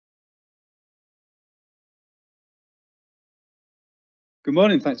Good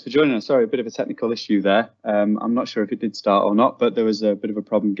morning. Thanks for joining us. Sorry, a bit of a technical issue there. I'm not sure if it did start or not, but there was a bit of a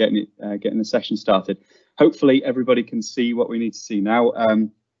problem getting the session started. Hopefully, everybody can see what we need to see now.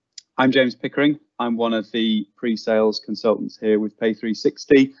 I'm James Pickering. I'm one of the pre-sales consultants here with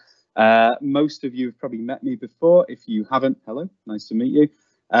Pay360. Most of you have probably met me before. If you haven't, hello, nice to meet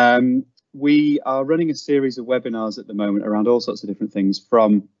you. We are running a series of webinars at the moment around all sorts of different things,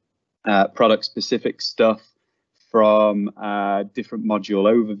 from product-specific stuff, from different module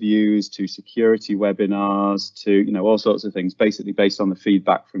overviews to security webinars to all sorts of things, basically based on the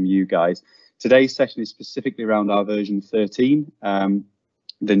feedback from you guys. Today's session is specifically around our version 13,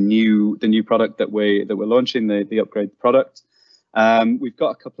 the new product that we're launching, the upgrade product. We've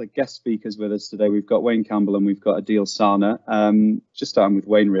got a couple of guest speakers with us today. We've got Wayne Campbell and we've got Adeel Sana. Just starting with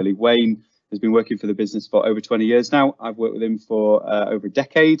Wayne, really. Wayne has been working for the business for over 20 years now. I've worked with him for over a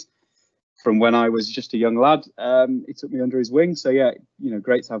decade. From when I was just a young lad, he took me under his wing. So yeah,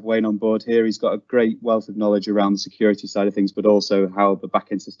 great to have Wayne on board here. He's got a great wealth of knowledge around the security side of things, but also how the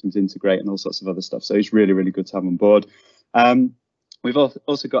back-end systems integrate and all sorts of other stuff. So it's really, really good to have him on board. We've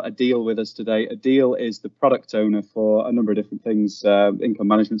also got Adeel with us today. Adeel is the product owner for a number of different things, Income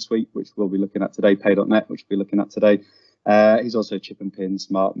Management Suite, which we'll be looking at today, Pay.net, which we'll be looking at today. He's also chip and pin,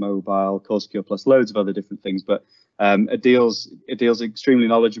 smart mobile, Core Secure Plus, loads of other different things. But Adeel's extremely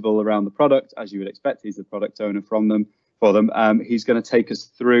knowledgeable around the product, as you would expect. He's the product owner for them. He's going to take us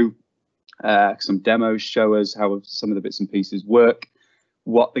through some demos, show us how some of the bits and pieces work,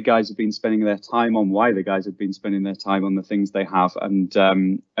 what the guys have been spending their time on, why the guys have been spending their time on the things they have, and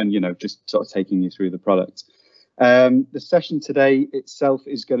just sort of taking you through the product. The session today itself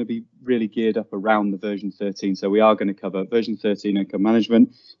is going to be really geared up around the version 13. So we are going to cover version 13 income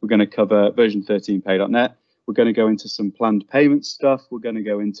management. We're going to cover version 13 Pay.net. We're going to go into some planned payment stuff. We're going to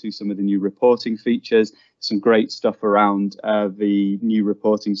go into some of the new reporting features, some great stuff around the new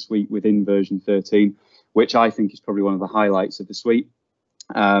reporting suite within version 13, which I think is probably one of the highlights of the suite.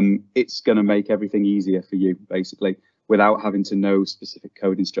 It's going to make everything easier for you, basically. Without having to know specific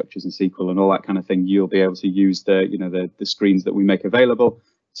coding structures and SQL and all that kind of thing, you'll be able to use the screens that we make available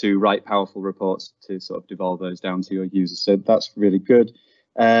to write powerful reports to sort of devolve those down to your users. So that's really good.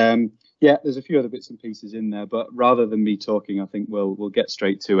 Yeah, there's a few other bits and pieces in there, but rather than me talking, I think we'll get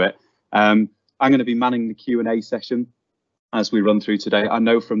straight to it. I'm going to be manning the Q&A session as we run through today. I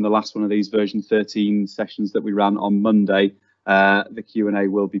know from the last one of these version 13 sessions that we ran on Monday, the Q&A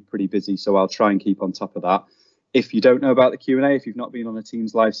will be pretty busy, so I'll try and keep on top of that. If you don't know about the Q&A, if you've not been on a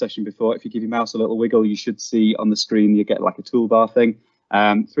Teams live session before, if you give your mouse a little wiggle, you should see on the screen, you get like a toolbar thing,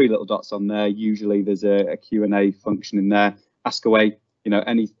 3 little dots on there. Usually there's a Q&A function in there. Ask away,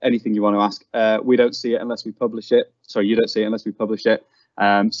 anything you want to ask. We don't see it unless we publish it. Sorry, you don't see it unless we publish it.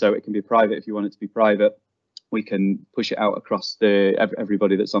 So it can be private if you want it to be private. We can push it out across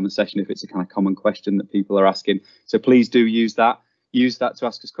everybody that's on the session if it's a kind of common question that people are asking. So please do use that. Use that to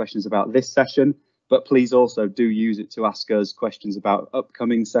ask us questions about this session. But please also do use it to ask us questions about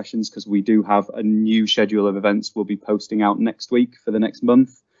upcoming sessions, because we do have a new schedule of events we'll be posting out next week for the next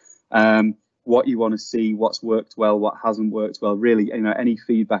month. What you want to see, what's worked well, what hasn't worked well, really, any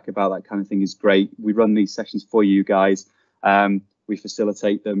feedback about that kind of thing is great. We run these sessions for you guys. We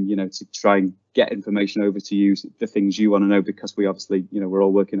facilitate them, to try and get information over to you, the things you want to know, because we obviously, we're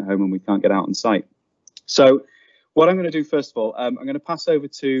all working at home and we can't get out on site. So what I'm going to do first of all, I'm going to pass over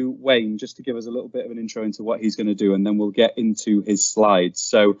to Wayne just to give us a little bit of an intro into what he's going to do, and then we'll get into his slides.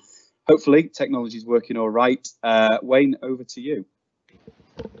 So hopefully technology is working all right. Wayne, over to you.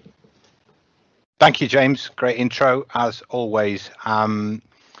 Thank you, James. Great intro, as always.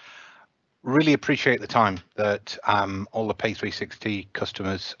 Really appreciate the time that all the Pay360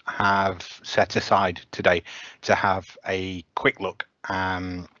 customers have set aside today to have a quick look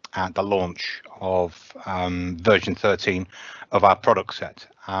at the launch of version 13 of our product set.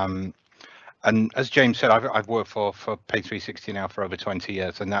 And as James said, I've worked for Pay360 now for over 20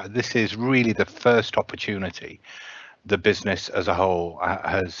 years, and this is really the first opportunity the business as a whole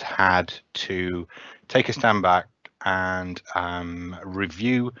has had to take a stand back and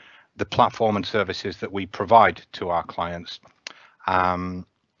review the platform and services that we provide to our clients,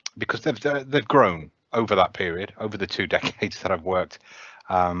 because they've grown over that period, over the 2 decades that I've worked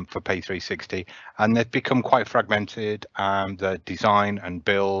for Pay360, and they've become quite fragmented. The design and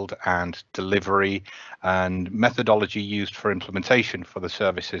build and delivery and methodology used for implementation for the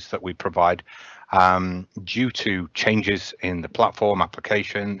services that we provide, due to changes in the platform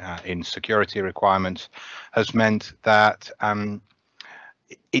application, in security requirements, has meant that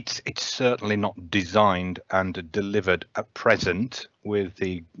it's certainly not designed and delivered at present with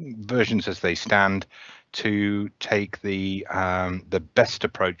the versions as they stand to take the best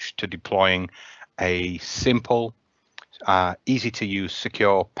approach to deploying a simple, easy to use,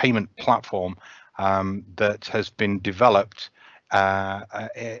 secure payment platform that has been developed by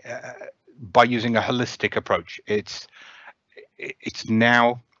using a holistic approach. It's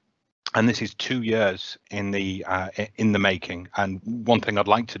now, and this is 2 years in the making. And one thing I'd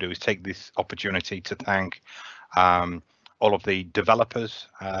like to do is take this opportunity to thank all of the developers,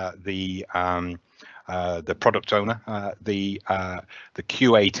 the product owner, the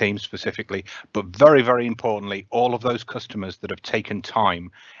QA team specifically, but very, very importantly, all of those customers that have taken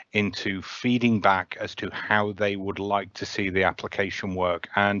time into feeding back as to how they would like to see the application work,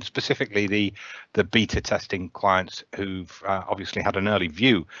 and specifically the beta testing clients who've obviously had an early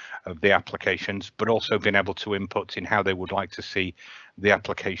view of the applications, but also been able to input in how they would like to see the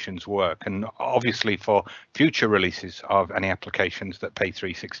applications work. And obviously for future releases of any applications that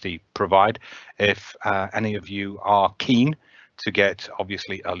Pay360 provide, if any of you are keen to get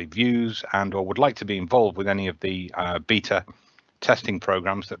obviously early views and or would like to be involved with any of the beta testing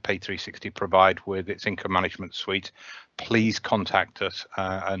programs that Pay360 provide with its income management suite, please contact us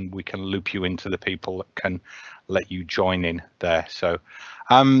and we can loop you into the people that can let you join in there. So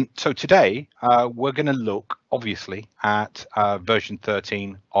so today we're going to look obviously at version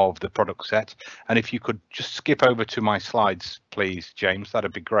 13 of the product set, and if you could just skip over to my slides please, James,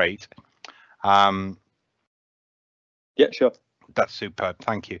 that'd be great. Yeah, sure. That's superb,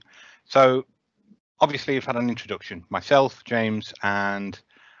 thank you. So obviously you've had an introduction, myself, James, and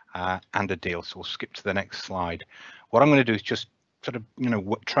Adeel, so we'll skip to the next slide. What I'm going to do is just sort of,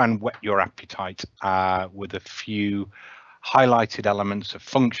 try and whet your appetite with a few highlighted elements of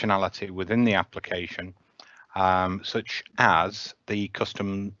functionality within the application, such as the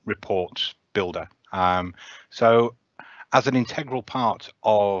custom reports builder. So as an integral part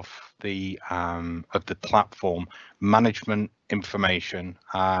of the platform, management information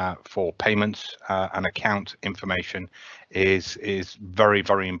for payments and account information is very,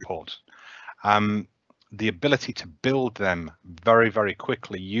 very important. The ability to build them very, very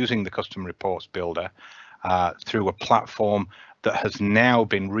quickly using the custom reports builder through a platform that has now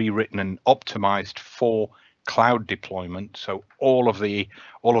been rewritten and optimized for cloud deployment. So all of the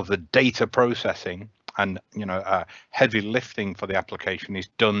data processing and heavy lifting for the application is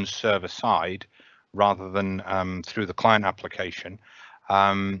done server side rather than through the client application,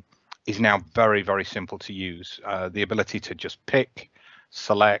 is now very, very simple to use. The ability to just pick,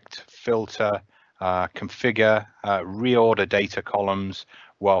 select, filter, configure, reorder data columns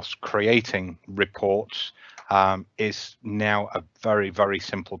whilst creating reports is now a very, very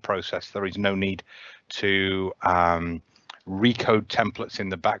simple process. There is no need to recode templates in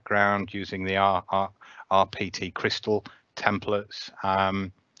the background using the RPT crystal templates,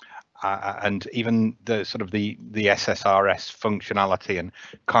 and even the sort of the SSRS functionality, and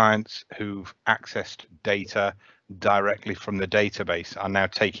clients who've accessed data directly from the database are now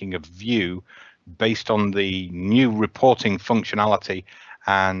taking a view based on the new reporting functionality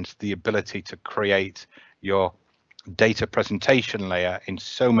and the ability to create your data presentation layer in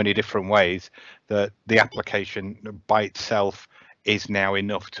so many different ways that the application by itself is now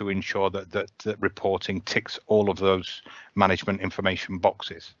enough to ensure that reporting ticks all of those management information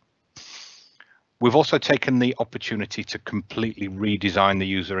boxes. We've also taken the opportunity to completely redesign the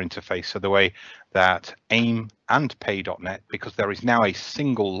user interface, so the way that AIM and Pay.net, because there is now a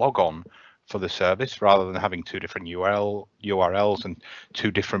single logon for the service rather than having two different URLs and two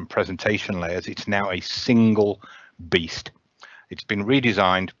different presentation layers, it's now a single beast. It's been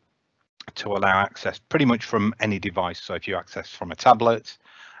redesigned to allow access pretty much from any device. So if you access from a tablet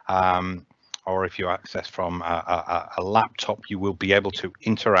or if you access from a laptop, you will be able to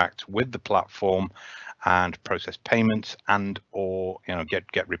interact with the platform and process payments and or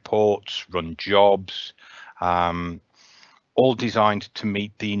get reports, run jobs, all designed to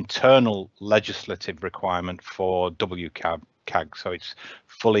meet the internal legislative requirement for WCAG. So it's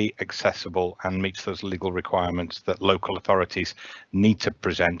fully accessible and meets those legal requirements that local authorities need to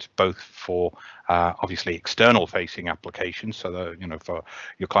present, both for obviously external facing applications, so that for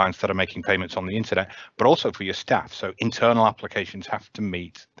your clients that are making payments on the internet, but also for your staff. So internal applications have to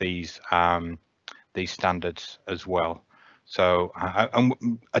meet these standards as well. So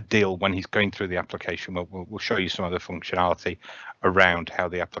Adeel, when he's going through the application, we'll show you some of the functionality around how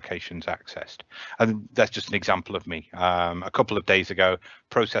the application's accessed. And that's just an example of me. A couple of days ago,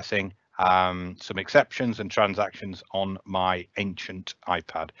 processing some exceptions and transactions on my ancient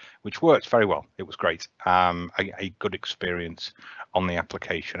iPad, which worked very well. It was great. A good experience on the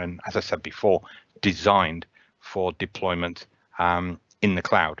application. And as I said before, designed for deployment in the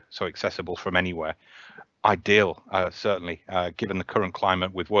cloud, so accessible from anywhere. Ideal, certainly, given the current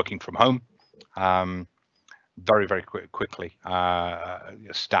climate with working from home. Very quickly,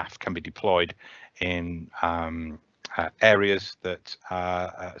 staff can be deployed in areas that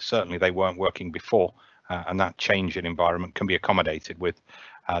certainly they weren't working before, and that change in environment can be accommodated with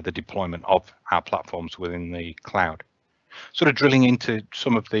the deployment of our platforms within the cloud. Sort of drilling into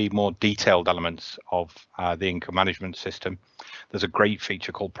some of the more detailed elements of the income management system, there's a great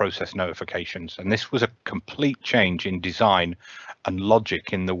feature called process notifications, and this was a complete change in design and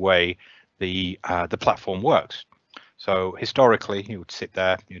logic in the way the platform works. So historically, you would sit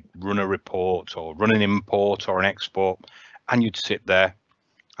there, you'd run a report or run an import or an export, and you'd sit there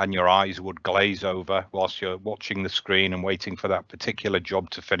and your eyes would glaze over whilst you're watching the screen and waiting for that particular job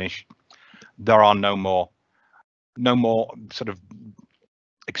to finish. There are no more sort of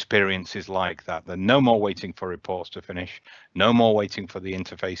experiences like that. There are no more waiting for reports to finish, no more waiting for the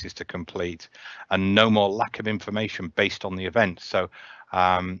interfaces to complete, and no more lack of information based on the event. So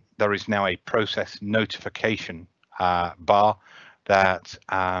there is now a process notification bar that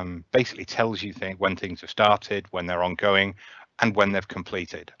basically tells you when things have started, when they're ongoing, and when they've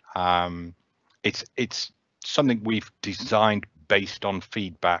completed. It's something we've designed based on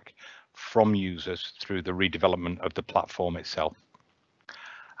feedback from users through the redevelopment of the platform itself.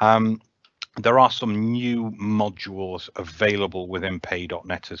 There are some new modules available within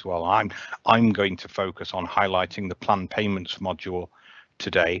Pay.net as well. I'm going to focus on highlighting the planned payments module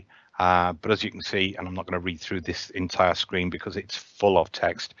today, but as you can see, and I'm not going to read through this entire screen because it's full of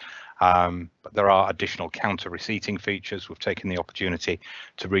text, but there are additional counter receipting features. We've taken the opportunity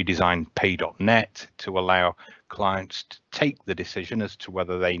to redesign Pay.net to allow clients to take the decision as to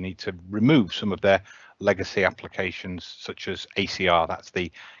whether they need to remove some of their legacy applications such as ACR, that's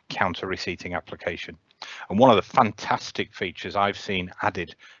the counter receipting application. And one of the fantastic features I've seen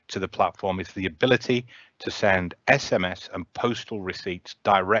added to the platform is the ability to send SMS and postal receipts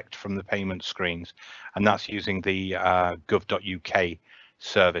direct from the payment screens, and that's using the gov.uk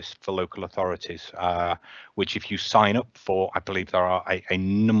service for local authorities, which if you sign up for, I believe there are a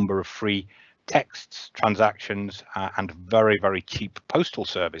number of free texts, transactions, and very cheap postal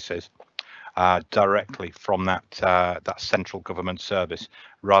services directly from that central government service,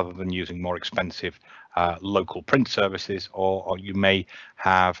 rather than using more expensive local print services, or you may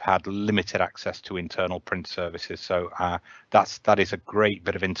have had limited access to internal print services. So that is a great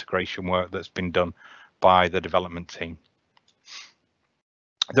bit of integration work that's been done by the development team.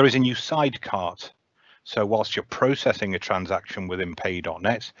 There is a new side cart. So whilst you're processing a transaction within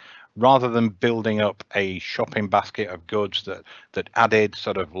Pay.net, rather than building up a shopping basket of goods that added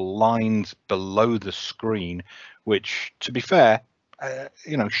sort of lines below the screen, which, to be fair,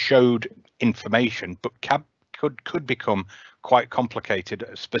 showed information, but could become quite complicated,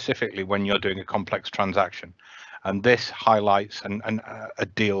 specifically when you're doing a complex transaction. And this highlights, and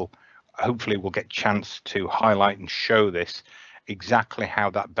Adeel hopefully will get a chance to highlight and show this, exactly how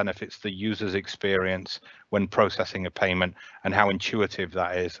that benefits the user's experience when processing a payment, and how intuitive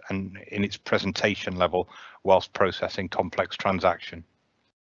that is, and in its presentation level whilst processing complex transaction.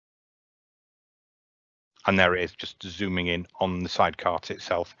 And there it is, just zooming in on the side cart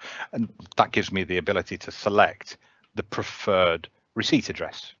itself, and that gives me the ability to select the preferred receipt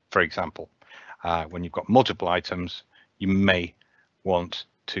address. For example, when you've got multiple items, you may want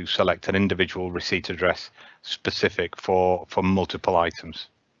to select an individual receipt address specific for multiple items.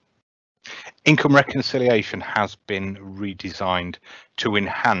 Income reconciliation has been redesigned to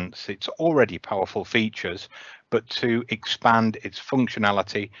enhance its already powerful features, but to expand its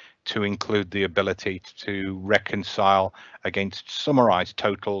functionality to include the ability to reconcile against summarized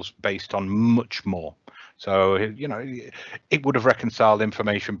totals based on much more. So, it would have reconciled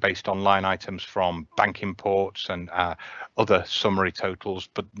information based on line items from bank imports and other summary totals,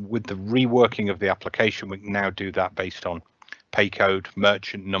 but with the reworking of the application, we can now do that based on pay code,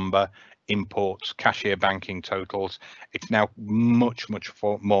 merchant number, imports, cashier banking totals. It's now much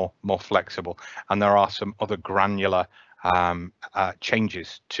more flexible, and there are some other granular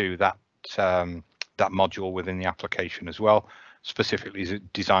changes to that module within the application as well, specifically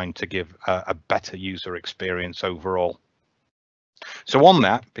designed to give a better user experience overall. So on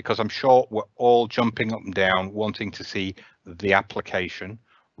that, because I'm sure we're all jumping up and down wanting to see the application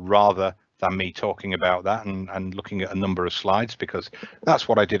rather than me talking about that and looking at a number of slides, because that's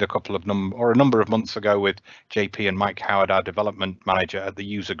what I did a number of months ago with JP and Mike Howard, our development manager, at the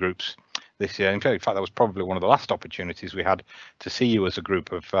user groups this year. In fact, that was probably one of the last opportunities we had to see you as a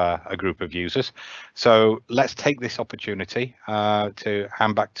group of users. So let's take this opportunity to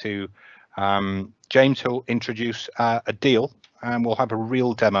hand back to James, who'll introduce Adeel and we'll have a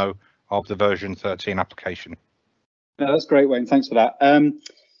real demo of the version 13 application. No, that's great, Wayne. Thanks for that.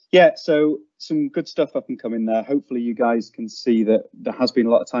 Yeah, so some good stuff up and coming there. Hopefully you guys can see that there has been a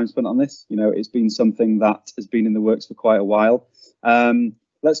lot of time spent on this. You know, it's been something that has been in the works for quite a while.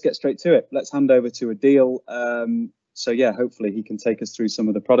 Let's get straight to it. Let's hand over to Adeel. So yeah, hopefully he can take us through some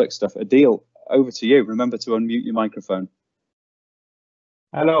of the product stuff. Adeel, over to you. Remember to unmute your microphone.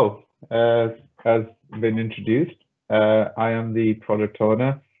 Hello, as been introduced, I am the product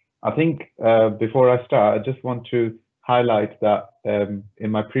owner. I think before I start, I just want to highlight that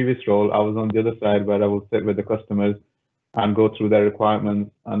in my previous role, I was on the other side where I would sit with the customers and go through their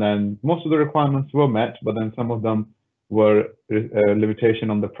requirements. And then most of the requirements were met, but then some of them were limitation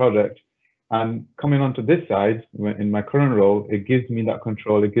on the product. And coming onto this side, in my current role, it gives me that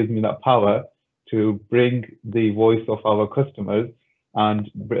control, it gives me that power to bring the voice of our customers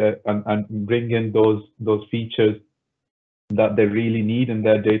and bring in those features that they really need in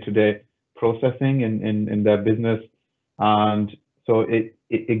their day-to-day processing in their business. And so it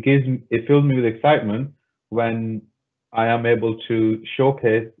fills me with excitement when I am able to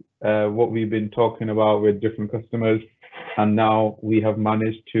showcase what we've been talking about with different customers, and now we have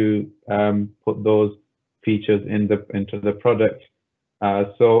managed to put those features into the product.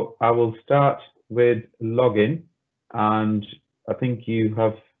 So I will start with login, and I think you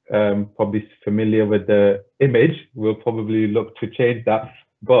have probably familiar with the image. We'll probably look to change that,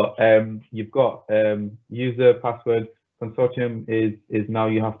 but you've got user password. Consortium is now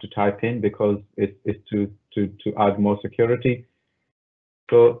you have to type in because it's to add more security.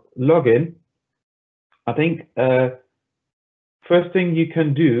 So login, I think first thing you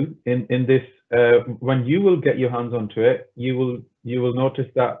can do in this when you will get your hands onto it, you will notice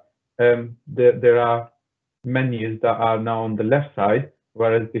that there are menus that are now on the left side,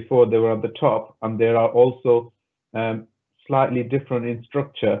 whereas before they were at the top, and there are also slightly different in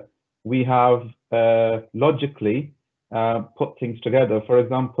structure. We have logically put things together. For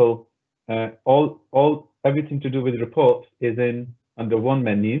example, everything to do with reports is under one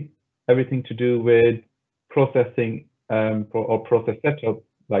menu. Everything to do with processing or process setup,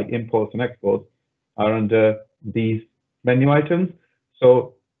 like imports and exports, are under these menu items.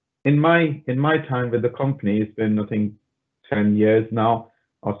 So in my time with the company, it's been I think 10 years now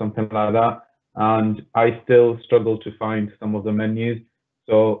or something like that, and I still struggle to find some of the menus.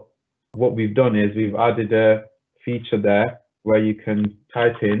 So what we've done is we've added a feature there where you can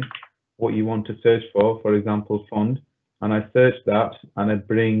type in what you want to search for example, fund, and I search that and it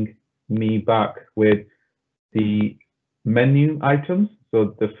brings me back with the menu items.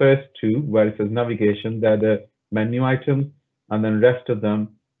 So the first two where it says navigation, they're the menu items, and then rest of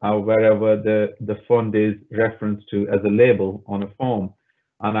them are wherever the fund is referenced to as a label on a form.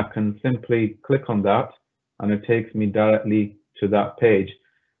 And I can simply click on that and it takes me directly to that page.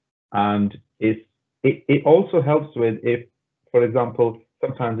 And it also helps with if, for example,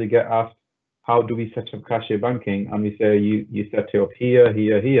 sometimes we get asked, how do we set up cashier banking? And we say you set it up here,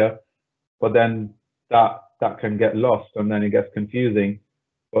 here, here, but then that can get lost and then it gets confusing.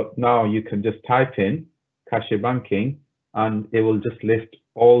 But now you can just type in cashier banking and it will just list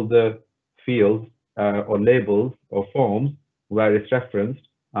all the fields or labels or forms where it's referenced,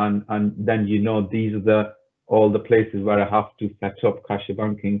 and then you know these are all the places where I have to set up cashier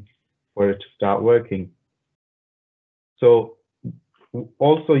banking for it to start working. So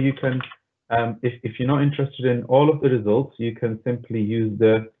also you can, if you're not interested in all of the results, you can simply use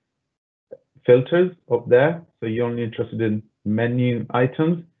the filters up there. So you're only interested in menu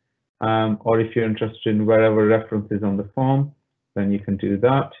items, or if you're interested in wherever reference is on the form, then you can do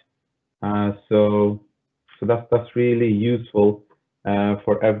that. So that's really useful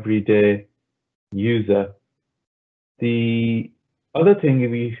for everyday user. The other thing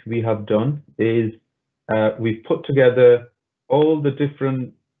we have done is we've put together all the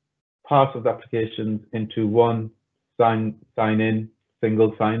different parts of the applications into one sign in,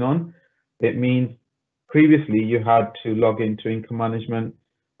 single sign on. It means previously you had to log into income management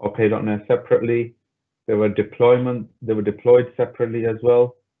or Pay.net separately. They were deployed separately as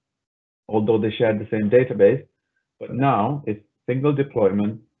well, although they shared the same database. But now it's single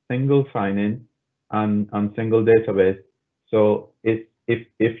deployment, single sign in, and single database. So if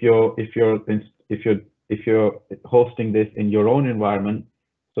you're hosting this in your own environment,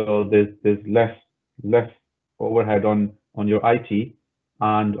 so there's less overhead on your IT,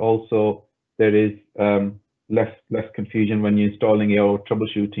 and also there is less confusion when you're installing it or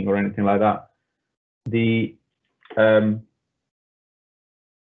troubleshooting or anything like that.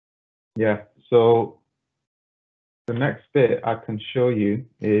 So the next bit I can show you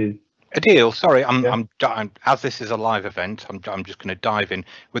is Adeel, sorry, Yeah. as this is a live event, I'm just going to dive in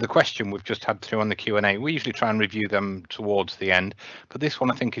with a question we've just had through on the Q&A. We usually try and review them towards the end, but this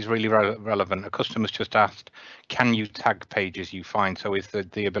one I think is really relevant. A customer's just asked, can you tag pages you find? So is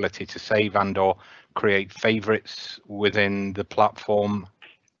the ability to save and or create favorites within the platform?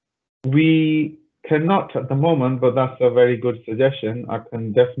 We cannot at the moment, but that's a very good suggestion. I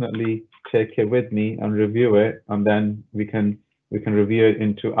can definitely take it with me and review it, and then we can review it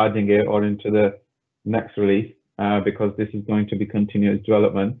into adding it or into the next release, because this is going to be continuous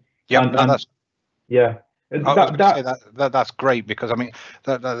development. Yeah, that's yeah. That's great, because I mean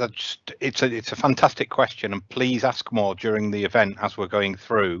it's a fantastic question, and please ask more during the event as we're going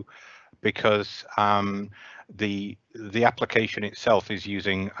through, because the application itself is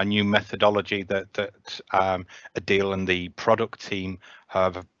using a new methodology that Adeel and the product team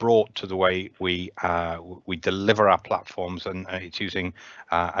have brought to the way we deliver our platforms, and it's using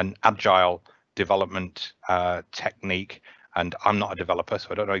an agile development technique. And I'm not a developer, so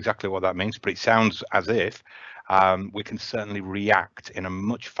I don't know exactly what that means, but it sounds as if we can certainly react in a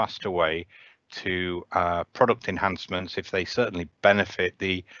much faster way to product enhancements if they certainly benefit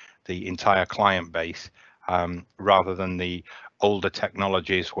the entire client base, rather than the older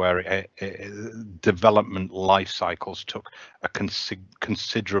technologies where development life cycles took a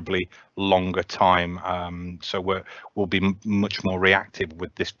considerably longer time. So we'll be much more reactive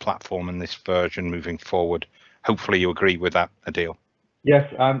with this platform and this version moving forward. Hopefully you agree with that, Adeel. Yes,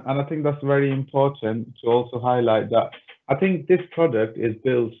 and I think that's very important to also highlight that I think this product is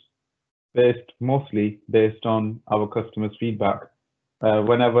built mostly based on our customers' feedback.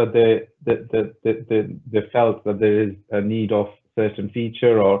 Whenever they felt that there is a need of certain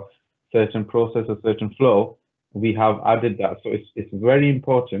feature or certain process or certain flow, we have added that. So it's very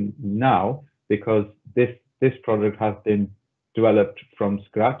important now, because this product has been developed from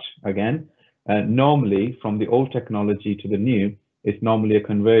scratch again. Normally, from the old technology to the new, it's normally a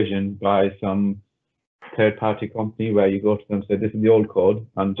conversion by some third-party company where you go to them and say, this is the old code,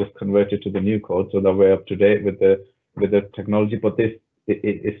 and just convert it to the new code so that we're up to date with the technology. But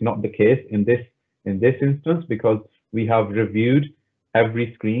it's not the case in this instance, because we have reviewed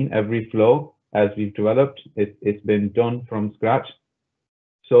every screen, every flow as we've developed. It's been done from scratch.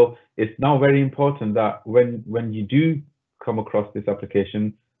 So it's now very important that when you do come across this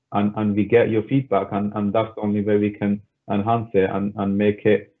application and we get your feedback, and that's the only way we can enhance it and make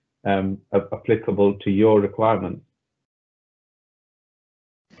it applicable to your requirements.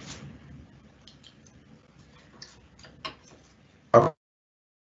 I'll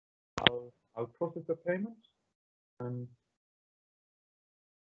process the payment.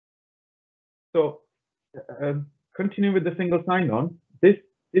 So continue with the single sign-on. This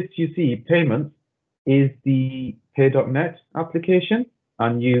you see, payments, is the Pay.net application,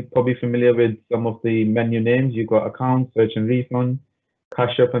 and you're probably familiar with some of the menu names. You've got account, search and refund,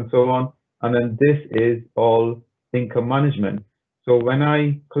 cash up, and so on. And then this is all income management. So when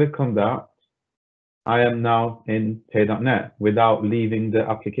I click on that, I am now in Pay.net without leaving the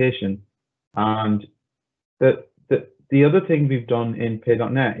application. And the other thing we've done in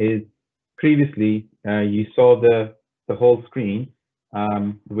Pay.net is previously you saw the whole screen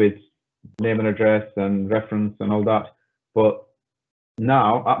with name and address and reference and all that, but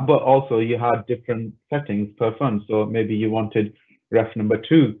now, but also you had different settings per fund. So maybe you wanted ref number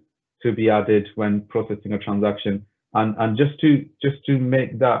 2 to be added when processing a transaction, and just to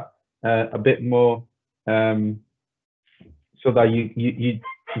make that a bit more so that you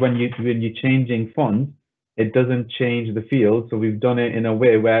when you're changing funds, it doesn't change the field. So we've done it in a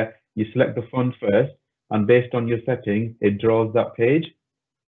way where you select the fund first, and based on your setting, it draws that page.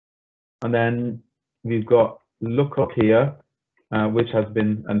 And then we've got lookup here, which has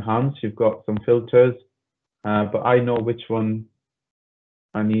been enhanced. You've got some filters, but I know which one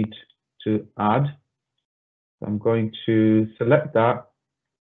I need to add. So I'm going to select that,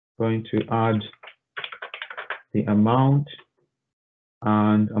 going to add the amount,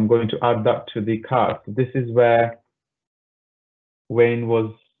 and I'm going to add that to the cart. This is where Wayne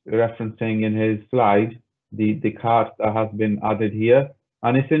was referencing in his slide, the cart that has been added here,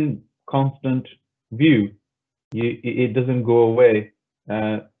 and it's in constant view. It doesn't go away.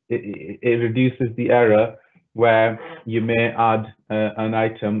 It reduces the error where you may add an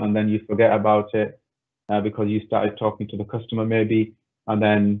item and then you forget about it because you started talking to the customer maybe, and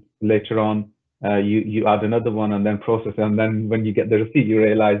then later on you add another one and then process it, and then when you get the receipt you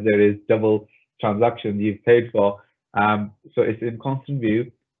realize there is double transaction you've paid for. So it's in constant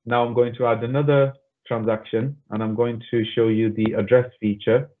view. Now I'm going to add another transaction, and I'm going to show you the address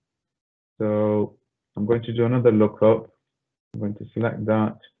feature. So I'm going to do another lookup. I'm going to select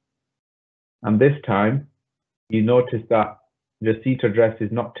that. And this time, you notice that receipt address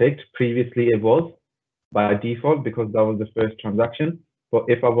is not ticked. Previously, it was by default because that was the first transaction. But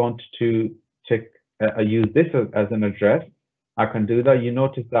if I want to use this as an address, I can do that. You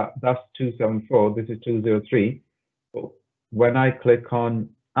notice that that's 274, this is 203. But when I click on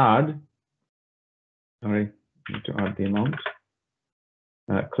add, sorry, I need to add the amount.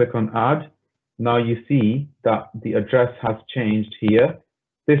 Click on add. Now you see that the address has changed here.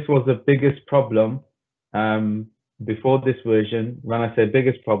 This was the biggest problem before this version. When I say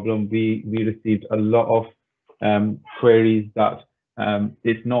biggest problem, we received a lot of queries that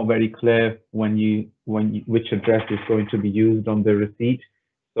it's not very clear which address is going to be used on the receipt.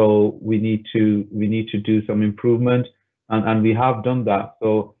 So we need to do some improvement, and we have done that.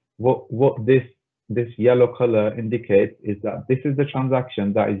 So what this yellow color indicates is that this is the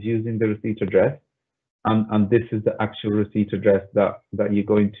transaction that is using the receipt address, and this is the actual receipt address that you're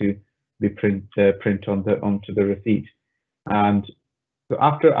going to be print onto the receipt. And so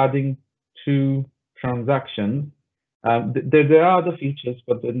after adding 2 transactions, there are other features,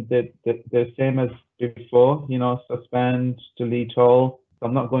 but they're the same as before. You know, suspend, delete all. So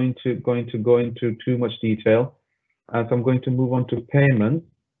I'm not going to go into too much detail. So I'm going to move on to payments.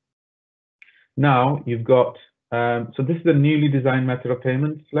 Now you've got so this is a newly designed method of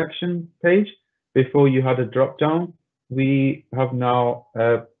payment selection page. Before you had a drop down, we have now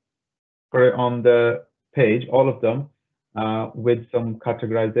put it on the page, all of them, with some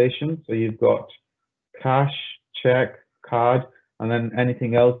categorization. So you've got cash, check, card, and then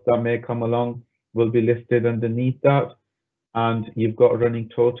anything else that may come along will be listed underneath that. And you've got running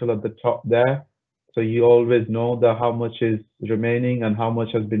total at the top there. So you always know that how much is remaining and how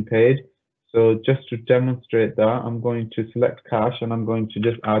much has been paid. So just to demonstrate that, I'm going to select cash and I'm going to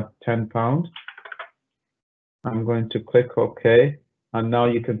just add £10. I'm going to click OK. And now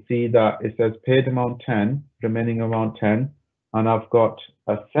you can see that it says paid amount 10, remaining amount 10. And I've got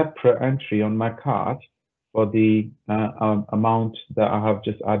a separate entry on my card for the amount that I have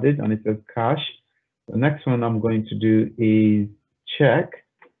just added, and it says cash. The next one I'm going to do is check,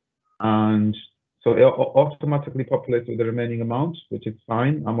 and so it automatically populates with the remaining amount, which is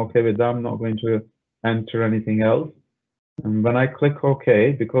fine. I'm okay with that. I'm not going to enter anything else. And when I click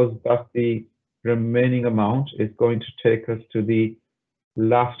OK, because that's the remaining amount, it's going to take us to the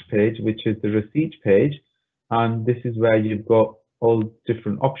last page, which is the receipt page. And this is where you've got all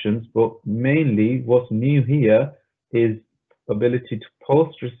different options, but mainly what's new here is ability to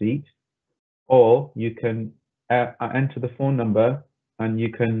post receipt, or you can enter the phone number and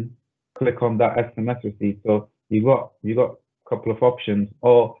you can click on that SMS receipt. So you got a couple of options,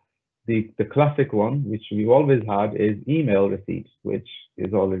 or the classic one, which we've always had, is email receipt, which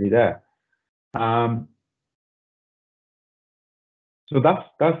is already there. So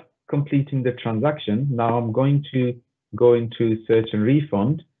that's completing the transaction. Now I'm going to go into search and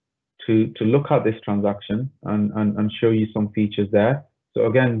refund to look at this transaction and show you some features there. So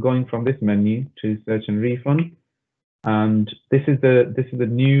again, going from this menu to search and refund, and this is the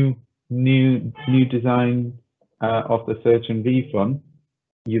new design of the search and refund.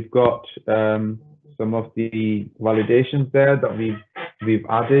 You've got some of the validations there that we've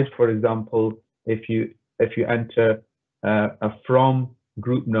added. For example, if you enter a from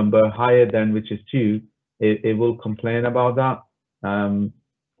group number higher than, which is 2, it will complain about that. And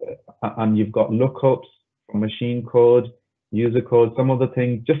you've got lookups for machine code, user code, some of the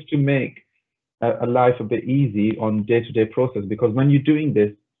things just to make a life a bit easy on day-to-day process. Because when you're doing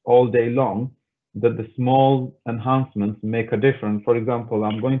this all day long, the small enhancements make a difference. For example,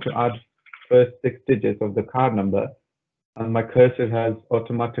 I'm going to add first 6 digits of the card number, and my cursor has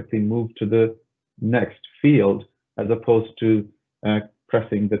automatically moved to the next field as opposed to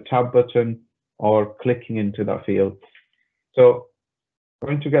pressing the tab button or clicking into that field. So I'm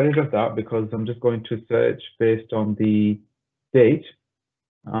going to get rid of that because I'm just going to search based on the date.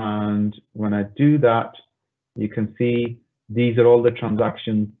 And when I do that, you can see these are all the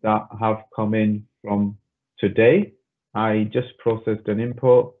transactions that have come in from today. I just processed an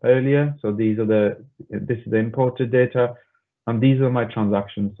import earlier. So this is the imported data, and these are my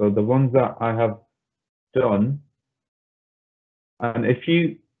transactions. So the ones that I have done, and if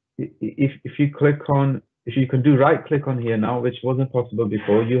you can do right click on here now, which wasn't possible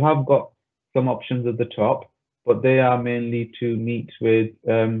before, you have got some options at the top, but they are mainly to meet with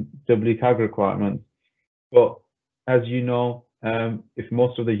WCAG requirements. But as you know, if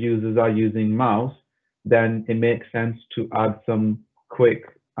most of the users are using mouse, then it makes sense to add some quick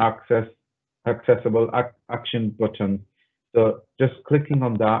accessible action buttons. So just clicking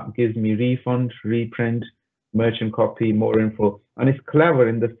on that gives me refund, reprint, merchant copy, more info. And it's clever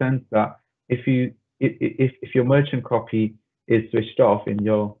in the sense that if your merchant copy is switched off in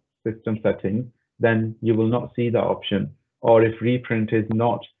your system settings, then you will not see that option. Or if reprint is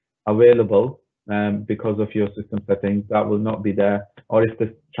not available because of your system settings, that will not be there. Or if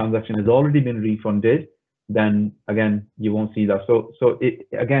the transaction has already been refunded, then again you won't see that. So it's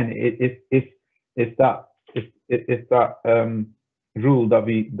that rule that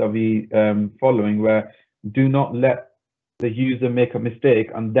we following, where do not let the user make a mistake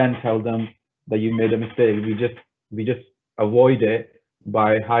and then tell them that you made a mistake. We just avoid it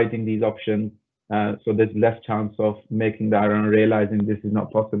by hiding these options, so there's less chance of making the error and realizing this is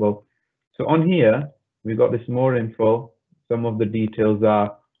not possible. So on here we've got this more info. Some of the details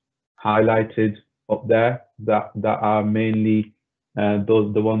are highlighted up there that are mainly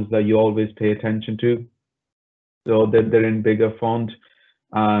the ones that you always pay attention to. So they're in bigger font,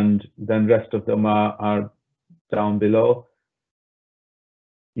 and then rest of them are down below.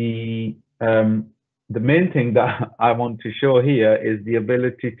 The main thing that I want to show here is the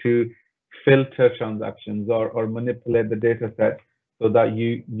ability to filter transactions or manipulate the data set so that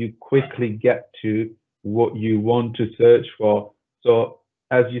you quickly get to what you want to search for. So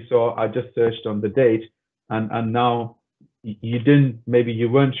as you saw, I just searched on the date, and now maybe you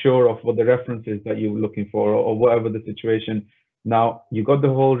weren't sure of what the reference is that you were looking for, or whatever the situation. Now you got the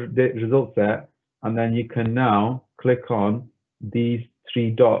whole result set, and then you can now click on these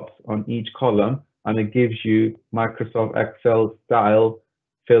 3 dots on each column, and it gives you Microsoft Excel style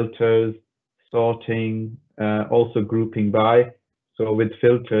filters, sorting, also grouping by. So with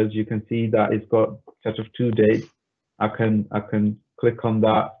filters, you can see that it's got set of 2 dates. I can click on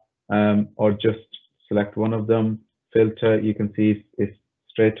that, or just select one of them. Filter, you can see it's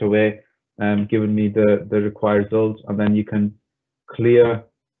straight away giving me the required results, and then you can clear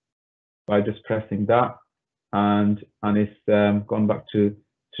by just pressing that, and it's gone back to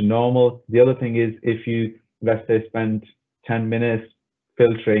normal. The other thing is, if you, let's say, spend 10 minutes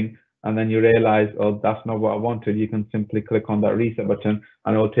filtering and then you realize, oh, that's not what I wanted, you can simply click on that reset button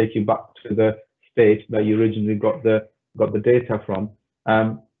and it will take you back to the state that you originally got the data from.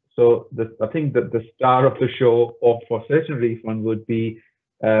 So I think that the star of the show for search and refund would be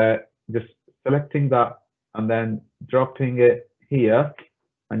just selecting that and then dropping it here,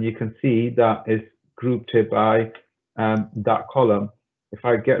 and you can see that it's grouped it by that column. If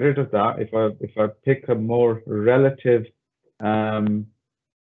I get rid of that, if I pick a more relative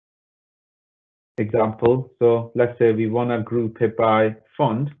example, so let's say we want to group it by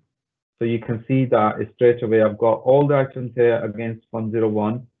fund, so you can see that it's straight away I've got all the items here against fund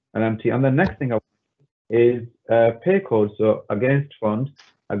 01 and empty. And the next thing I want is pay code. So against fund,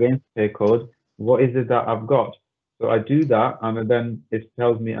 against pay code, what is it that I've got? So I do that, and then it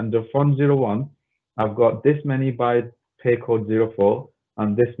tells me under fund 01, I've got this many by pay code 04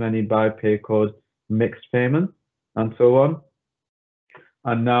 and this many by pay code mixed payment, and so on.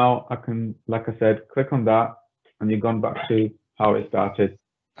 And now I can, like I said, click on that, and you've gone back to how it started.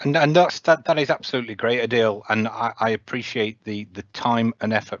 And that is absolutely great, Adeel, and I appreciate the time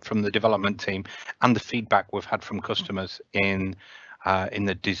and effort from the development team and the feedback we've had from customers in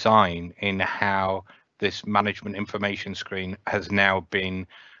the design, in how this management information screen has now been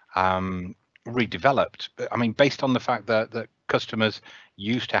redeveloped. I mean, based on the fact that customers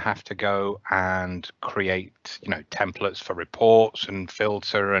used to have to go and create, templates for reports and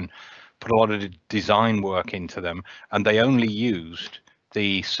filter and put a lot of design work into them, and they only used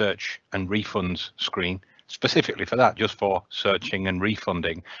the search and refunds screen specifically for that, just for searching and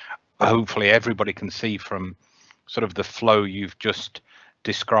refunding. Hopefully everybody can see from sort of the flow you've just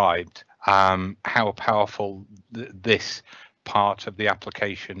described how powerful this part of the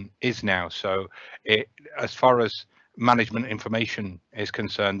application is now. So as far as management information is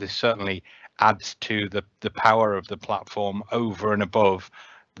concerned, this certainly adds to the power of the platform over and above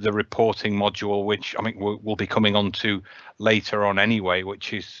the reporting module, which I mean we'll be coming on to later on anyway,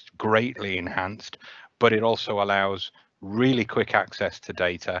 which is greatly enhanced, but it also allows really quick access to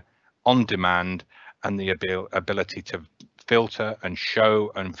data on demand and the ability to filter and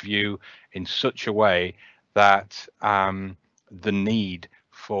show and view in such a way that the need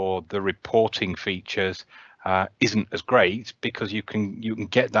for the reporting features isn't as great, because you can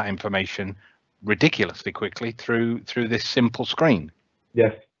get that information ridiculously quickly through this simple screen.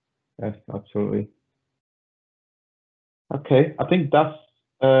 Yes, absolutely. Okay, I think that's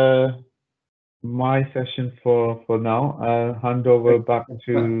my session for now. I'll hand over back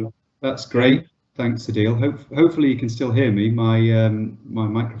to. That's great. Thanks, Adeel. Hopefully you can still hear me. My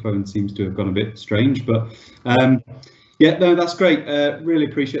microphone seems to have gone a bit strange, but Yeah, no, that's great. Really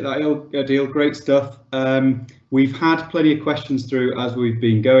appreciate that, Adeel. Great stuff. We've had plenty of questions through as we've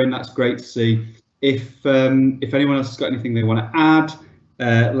been going. That's great to see. If anyone else has got anything they want to add,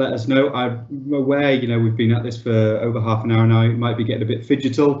 let us know. I'm aware, we've been at this for over half an hour now. It might be getting a bit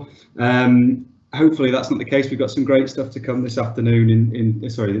fidgetal. Hopefully that's not the case. We've got some great stuff to come this afternoon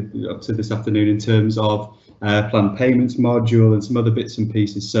up to this afternoon in terms of planned payments module and some other bits and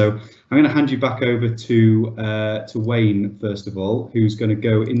pieces. So I'm going to hand you back over to Wayne first of all, who's going to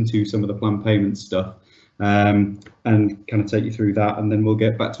go into some of the planned payment stuff and kind of take you through that, and then we'll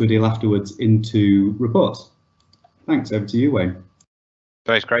get back to Adeel afterwards into reports. Thanks. Over to you, Wayne.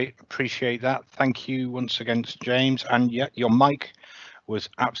 That's great. Appreciate that. Thank you once again, James. And yeah, your mic was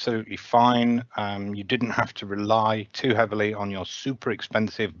absolutely fine. You didn't have to rely too heavily on your super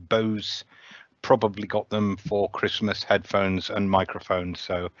expensive Bose, probably got them for Christmas, headphones and microphones.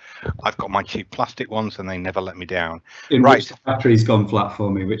 So I've got my cheap plastic ones and they never let me down. Right. The battery's gone flat for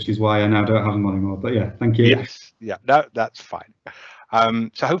me, which is why I now don't have them anymore. But yeah, thank you. Yes. Yeah, no, that's fine.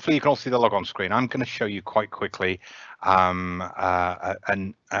 So hopefully you can all see the log on screen. I'm going to show you quite quickly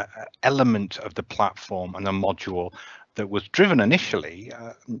an element of the platform and the module that was driven initially,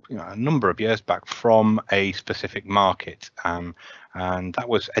 a number of years back from a specific market, and that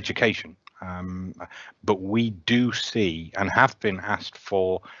was education. But we do see and have been asked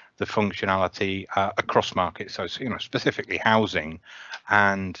for the functionality across markets, so specifically housing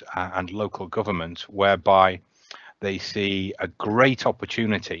and local government, whereby they see a great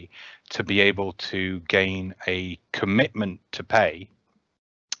opportunity to be able to gain a commitment to pay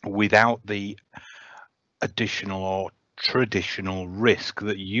without the additional or traditional risk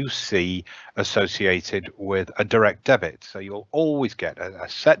that you see associated with a direct debit. So you'll always get a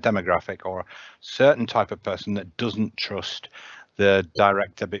set demographic or a certain type of person that doesn't trust the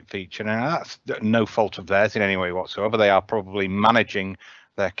direct debit feature. Now that's no fault of theirs in any way whatsoever. They are probably managing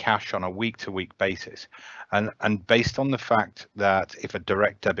their cash on a week-to-week basis, and based on the fact that if a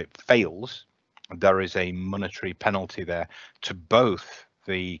direct debit fails, there is a monetary penalty there to both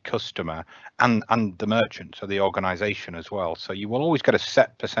the customer and the merchant, so the organization as well. So you will always get a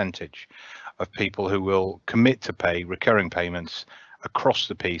set percentage of people who will commit to pay recurring payments across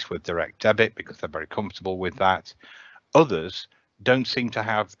the piece with direct debit because they're very comfortable with that. Others don't seem to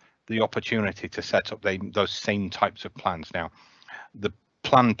have the opportunity to set up those same types of plans. Now, the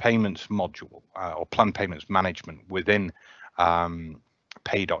planned payments module or planned payments management within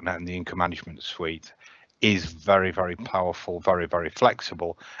Pay.net and the income management suite is very, very powerful, very, very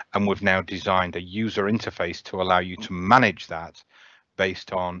flexible. And we've now designed a user interface to allow you to manage that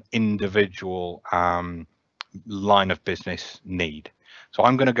based on individual line of business need. So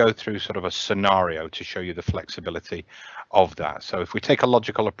I'm going to go through sort of a scenario to show you the flexibility of that. So if we take a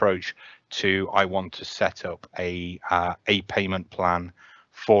logical approach to, I want to set up a payment plan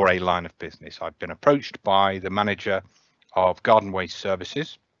for a line of business. I've been approached by the manager of garden waste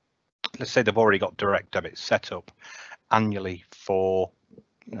services. Let's say they've already got direct debit set up annually for,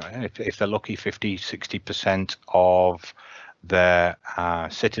 if they're lucky, 50-60% of their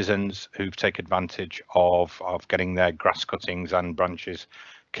citizens who've taken advantage of getting their grass cuttings and branches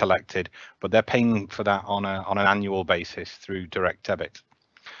collected, but they're paying for that on an annual basis through direct debit.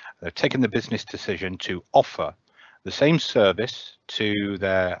 They've taken the business decision to offer the same service to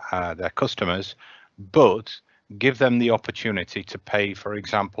their customers, but give them the opportunity to pay, for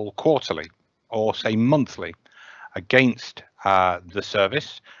example, quarterly or say monthly against the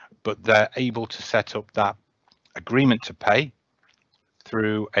service, but they're able to set up that agreement to pay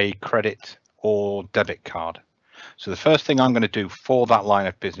through a credit or debit card. So the first thing I'm going to do for that line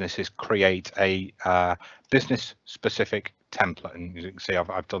of business is create a business specific template, and as you can see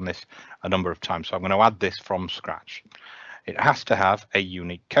I've done this a number of times, so I'm going to add this from scratch. It has to have a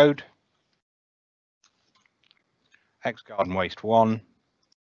unique code, X garden waste 1,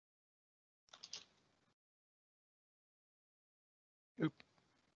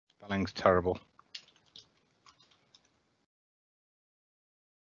 spelling's terrible,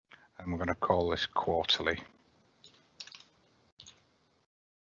 and we're going to call this quarterly.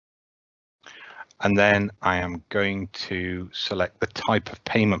 And then I am going to select the type of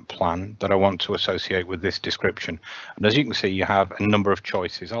payment plan that I want to associate with this description. And as you can see, you have a number of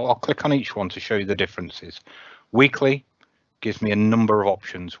choices. I'll click on each one to show you the differences. Weekly gives me a number of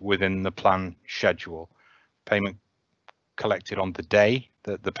options within the plan schedule. Payment collected on the day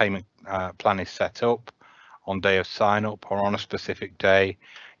that the payment plan is set up, on day of sign up, or on a specific day.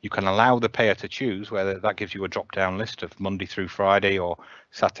 You can allow the payer to choose whether that gives you a drop down list of Monday through Friday or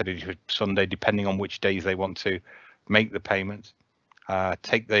Saturday to Sunday, depending on which days they want to make the payment.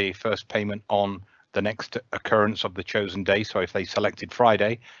 Take the first payment on the next occurrence of the chosen day. So if they selected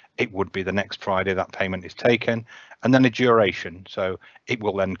Friday, it would be the next Friday that payment is taken, and then a duration. So it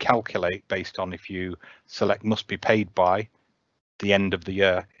will then calculate based on if you select must be paid by the end of the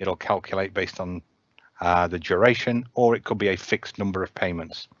year, it'll calculate based on the duration, or it could be a fixed number of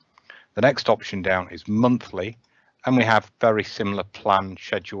payments. The next option down is monthly, and we have very similar plan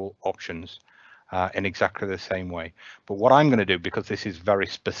schedule options in exactly the same way. But what I'm going to do, because this is very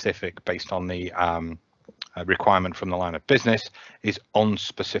specific based on the requirement from the line of business, is on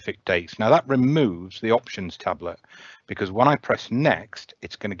specific dates. Now that removes the options tablet, because when I press next,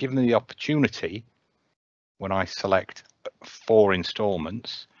 it's going to give me the opportunity, when I select 4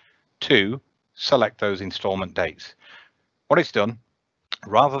 installments, to select those installment dates. What it's done,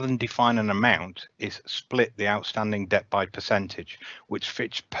 rather than define an amount, is split the outstanding debt by percentage, which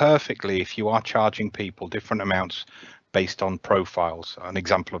fits perfectly if you are charging people different amounts based on profiles. An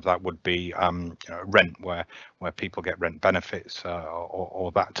example of that would be rent, where people get rent benefits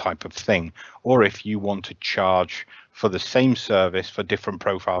or that type of thing, or if you want to charge for the same service for different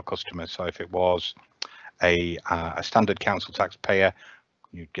profile customers. So if it was a standard council tax payer,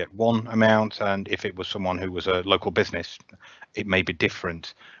 you'd get one amount, and if it was someone who was a local business, it may be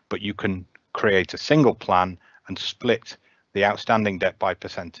different. But you can create a single plan and split the outstanding debt by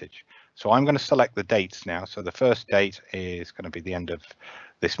percentage. So I'm going to select the dates now. So the first date is going to be the end of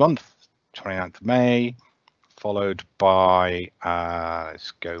this month, 29th of May, followed by,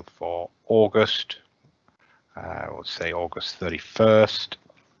 let's go for August, we'll say August 31st,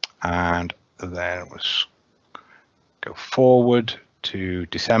 and then let's go forward to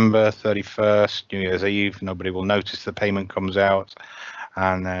December 31st, New Year's Eve. Nobody will notice the payment comes out,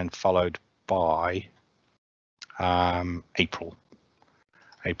 and then followed by April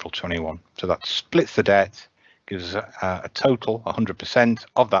 21. So that splits the debt, gives a total 100%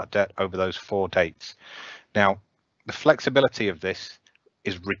 of that debt over those 4 dates. Now, the flexibility of this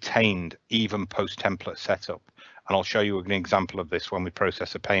is retained even post template setup, and I'll show you an example of this when we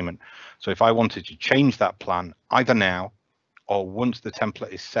process a payment. So if I wanted to change that plan either now or once the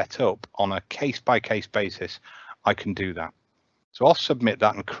template is set up on a case-by-case basis, I can do that. So I'll submit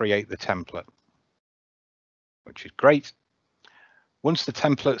that and create the template, which is great. Once the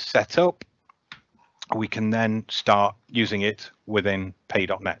template's set up, we can then start using it within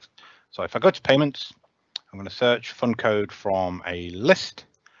Pay.net. So if I go to payments, I'm going to search fund code from a list,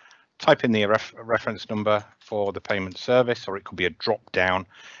 type in the reference number for the payment service, or it could be a drop down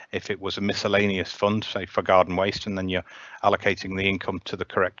if it was a miscellaneous fund, say for garden waste, and then you're allocating the income to the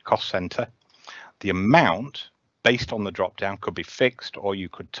correct cost center. The amount based on the drop down could be fixed, or you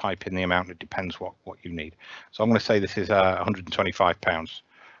could type in the amount. It depends what you need. So I'm going to say this is £125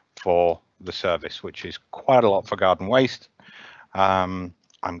 for the service, which is quite a lot for garden waste. I'm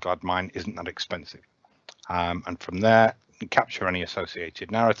glad mine isn't that expensive. And from there, you capture any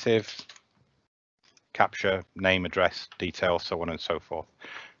associated narrative, capture name, address, details, so on and so forth.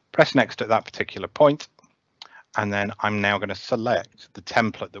 Press next at that particular point, and then I'm now going to select the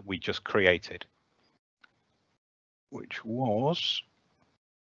template that we just created, which was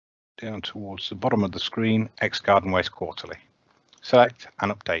down towards the bottom of the screen, X Garden Waste Quarterly. Select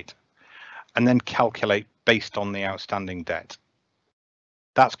and update, and then calculate based on the outstanding debt.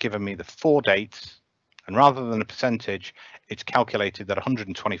 That's given me the 4 dates, and rather than a percentage, it's calculated that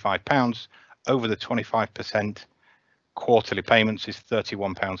 £125 over the 25% quarterly payments is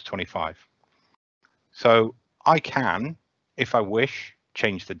 £31.25. So I can, if I wish,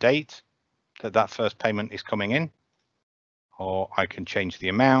 change the date that first payment is coming in, or I can change the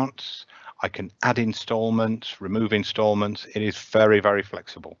amounts, I can add installments, remove installments. It is very, very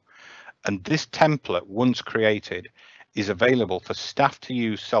flexible. And this template, once created, is available for staff to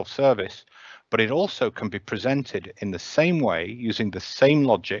use self-service, but it also can be presented in the same way using the same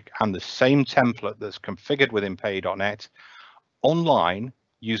logic and the same template that's configured within Pay.net online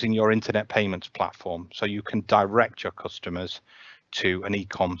using your internet payments platform. So you can direct your customers to an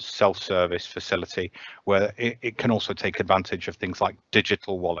e-com self-service facility where it can also take advantage of things like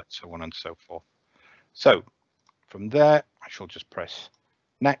digital wallets, so on and so forth. So from there, I shall just press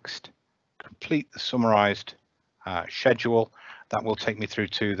next, complete the summarized schedule. That will take me through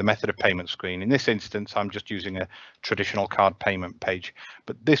to the method of payment screen. In this instance, I'm just using a traditional card payment page,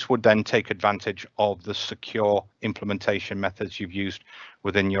 but this would then take advantage of the secure implementation methods you've used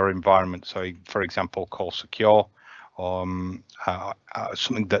within your environment. So for example, call secure, something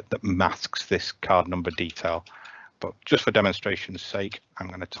that masks this card number detail. But just for demonstration's sake, I'm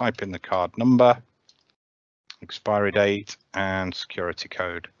going to type in the card number, expiry date, and security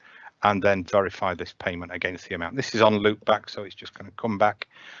code, and then verify this payment against the amount. This is on loop back, so it's just going to come back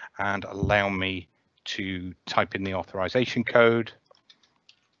and allow me to type in the authorization code.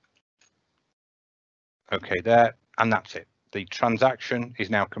 Okay, there, and that's it. The transaction is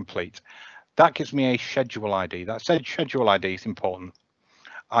now complete. That gives me a schedule ID. That schedule ID is important.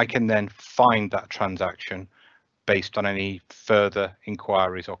 I can then find that transaction based on any further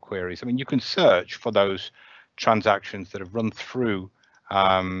inquiries or queries. I mean, you can search for those transactions that have run through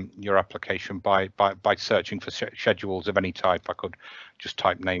your application by searching for schedules of any type. I could just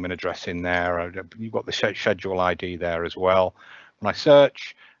type name and address in there. You've got the schedule ID there as well. When I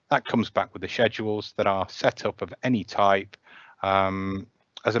search, that comes back with the schedules that are set up of any type.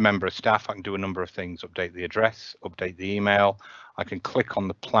 As a member of staff, I can do a number of things: update the address, update the email. I can click on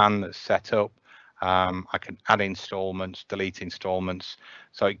the plan that's set up. I can add installments, delete installments.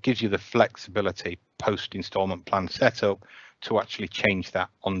 So it gives you the flexibility post installment plan setup to actually change that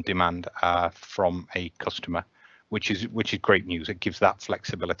on demand from a customer, which is great news. It gives that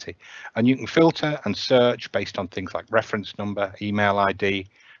flexibility, and you can filter and search based on things like reference number, email ID,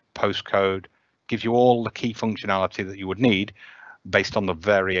 postcode. Gives you all the key functionality that you would need based on the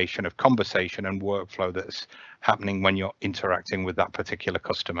variation of conversation and workflow that's happening when you're interacting with that particular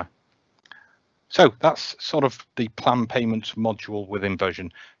customer. So that's sort of the plan payments module within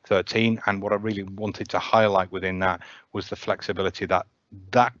version 13. And what I really wanted to highlight within that was the flexibility that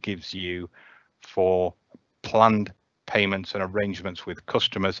that gives you for planned payments and arrangements with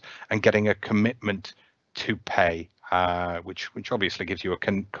customers and getting a commitment to pay, which obviously gives you a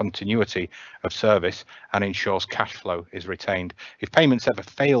continuity of service and ensures cash flow is retained. If payments ever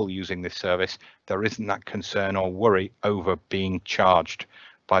fail using this service, there isn't that concern or worry over being charged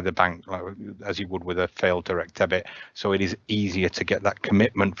by the bank as you would with a failed direct debit. So it is easier to get that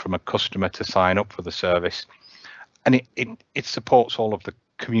commitment from a customer to sign up for the service, and it supports all of the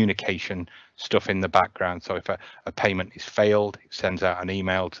communication stuff in the background. So if a payment is failed, it sends out an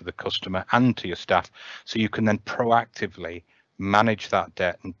email to the customer and to your staff, so you can then proactively manage that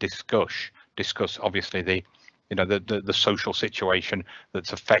debt and discuss obviously the social situation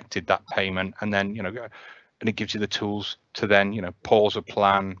that's affected that payment, and then and it gives you the tools to then pause a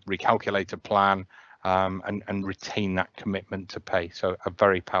plan, recalculate a plan, and retain that commitment to pay. So a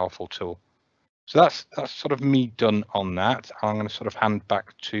very powerful tool. So that's sort of me done on that. I'm going to sort of hand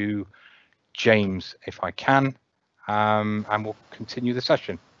back to James if I can, and we'll continue the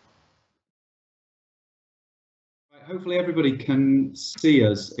session. Hopefully everybody can see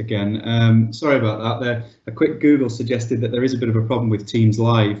us again. Sorry about that. There, a quick Google suggested that there is a bit of a problem with Teams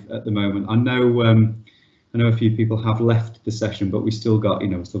Live at the moment. I know a few people have left the session, but we still got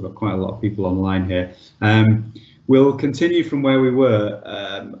quite a lot of people online here. We'll continue from where we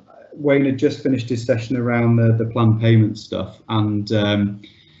were. Wayne had just finished his session around the planned payment stuff, and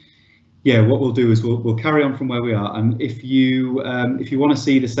yeah, what we'll do is we'll carry on from where we are. And if you want to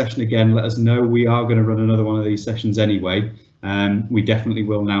see the session again, let us know. We are going to run another one of these sessions anyway. We definitely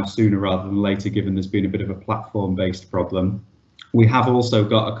will now, sooner rather than later, given there's been a bit of a platform-based problem. We have also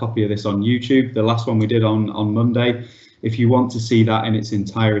got a copy of this on YouTube, the last one we did on Monday. If you want to see that in its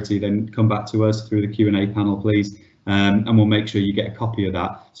entirety, then come back to us through the Q&A panel, please, and we'll make sure you get a copy of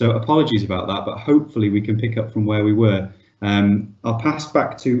that. So apologies about that, but hopefully we can pick up from where we were. I'll pass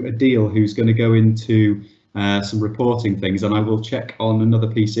back to Adeel, who's going to go into some reporting things, and I will check on another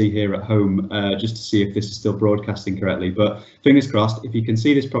PC here at home just to see if this is still broadcasting correctly. But fingers crossed, if you can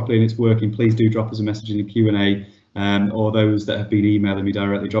see this properly and it's working, please do drop us a message in the Q&A. Or those that have been emailing me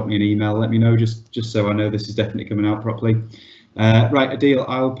directly, drop me an email, let me know, just so I know this is definitely coming out properly. Right, Adeel,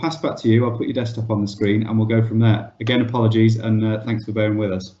 I'll pass back to you. I'll put your desktop on the screen and we'll go from there. Again, apologies, and thanks for bearing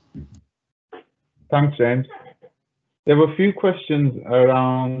with us. Thanks, James. There were a few questions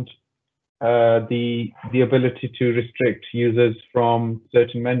around the ability to restrict users from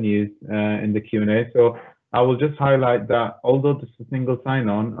certain menus in the Q&A. So I will just highlight that although this is a single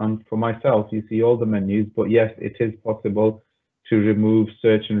sign-on, and for myself, you see all the menus, but yes, it is possible to remove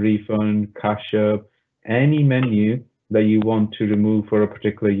search and refund, cash up, any menu that you want to remove for a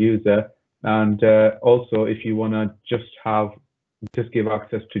particular user. And also, if you want to just give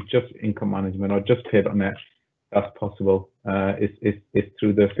access to just income management or just pay.net, that's possible. It's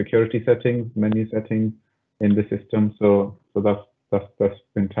through the security settings, menu settings in the system. So that's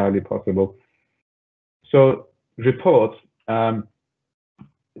entirely possible. So reports,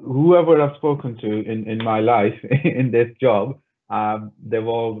 whoever I've spoken to in my life in this job, they've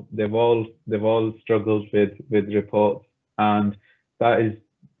all struggled with reports, and that is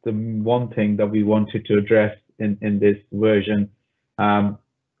the one thing that we wanted to address in this version.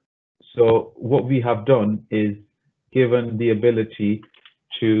 So what we have done is given the ability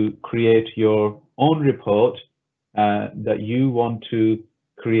to create your own report that you want to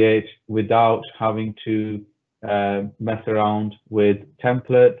create without having to mess around with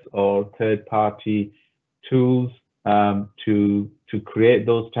templates or third-party tools to create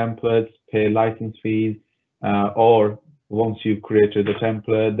those templates, pay license fees, or once you've created the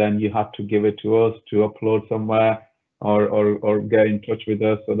template, then you have to give it to us to upload somewhere, or get in touch with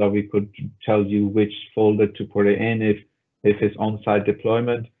us so that we could tell you which folder to put it in if it's on-site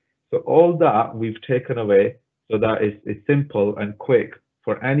deployment. So all that we've taken away so that it's simple and quick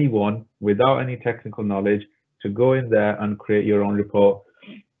for anyone without any technical knowledge to go in there and create your own report.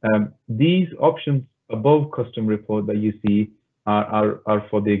 These options above custom report that you see are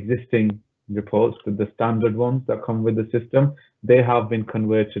for the existing reports, the standard ones that come with the system. They have been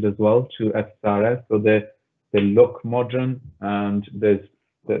converted as well to SSRS, so they look modern, and there's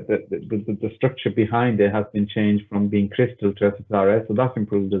the structure behind it has been changed from being crystal to SSRS, so that's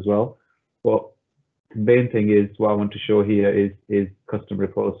improved as well. But the main thing is what I want to show here is custom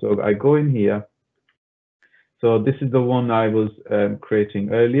reports. So I go in here. So this is the one I was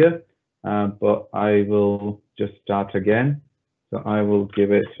creating earlier, but I will just start again. So I will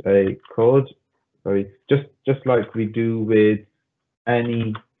give it a code. Sorry, just like we do with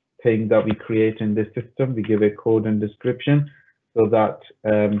anything that we create in this system, we give a code and description so that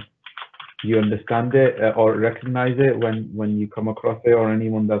you understand it or recognize it when you come across it, or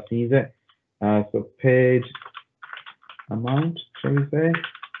anyone that sees it. So page amount, shall we say?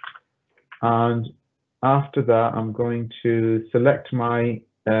 And after that, I'm going to select my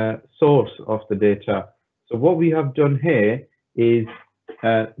source of the data. So what we have done here is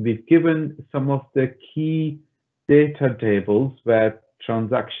we've given some of the key data tables where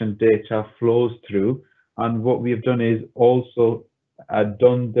transaction data flows through, and what we've done is also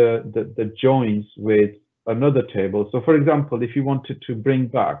done the joins with another table. So for example, if you wanted to bring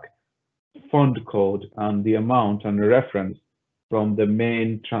back fund code and the amount and the reference from the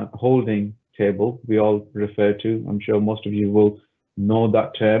main holding table we all refer to, I'm sure most of you will know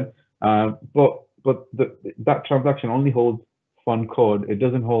that term, but that transaction only holds fund code. It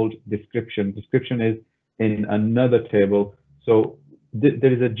doesn't hold description. Description is in another table. So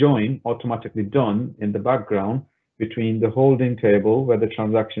there is a join automatically done in the background between the holding table where the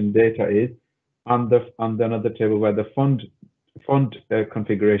transaction data is and another table where the fund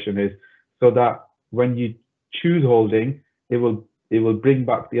configuration is, so that when you choose holding, it will bring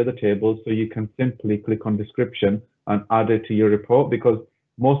back the other table, so you can simply click on description and add it to your report, because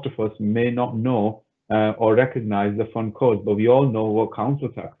most of us may not know or recognize the fund code, but we all know what council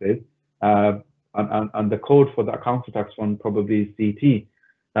tax is, and the code for that council tax fund probably is CT.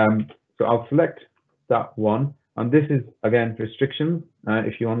 So I'll select that one, and this is again restrictions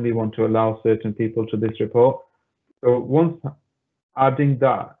if you only want to allow certain people to this report. So once adding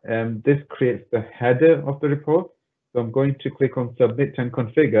that, this creates the header of the report. So I'm going to click on submit and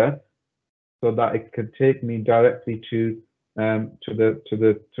configure so that it can take me directly to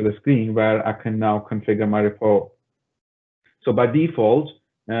the screen where I can now configure my report. So by default,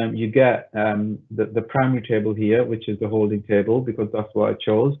 you get the primary table here, which is the holding table, because that's what I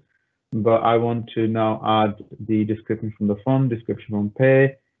chose. But I want to now add the description from the fund, description from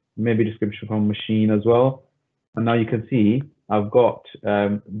pay, maybe description from machine as well. And now you can see I've got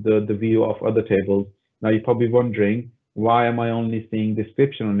the view of other tables. Now you're probably wondering, why am I only seeing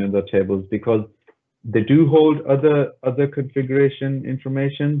description on the other tables? Because they do hold other configuration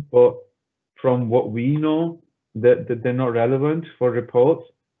information, but from what we know, that they're not relevant for reports.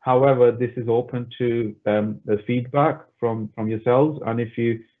 However, this is open to the feedback from yourselves, and if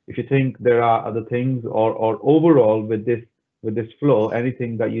you think there are other things, or overall with this flow,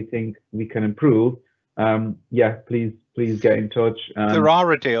 anything that you think we can improve, yeah, please get in touch. There are,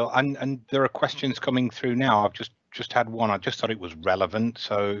 Adeel, and there are questions coming through now. I've just had one. I just thought it was relevant,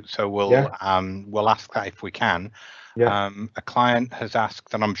 so we'll ask that if we can. Yeah. A client has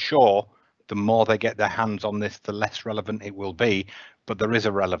asked, and I'm sure the more they get their hands on this, the less relevant it will be. But there is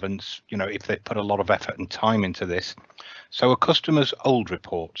a relevance, you know, if they put a lot of effort and time into this. So a customer's old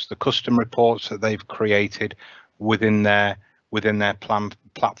reports, the custom reports that they've created within their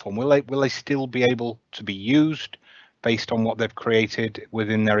platform, will they still be able to be used based on what they've created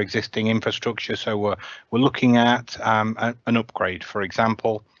within their existing infrastructure? So we're looking at an upgrade, for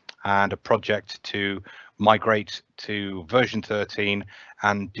example, and a project to migrate to version 13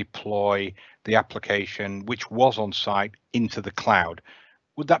 and deploy the application which was on site into the cloud.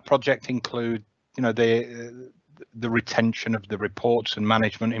 Would that project include, you know, the retention of the reports and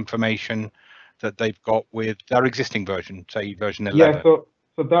management information that they've got with their existing version, say version 11? Yeah, so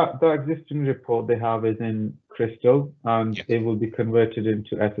that existing report they have is in Crystal, and it will be converted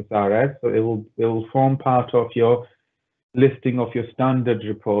into SSRS. So it will form part of your listing of your standard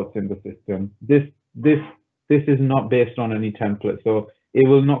reports in the system. This is not based on any template, so it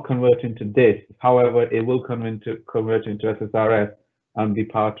will not convert into this. However, it will convert into SSRS and be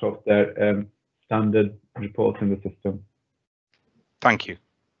part of their standard reports in the system. Thank you.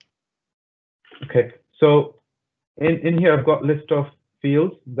 Okay, so in here I've got list of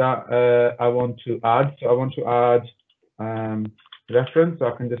fields that I want to add. So I want to add reference, so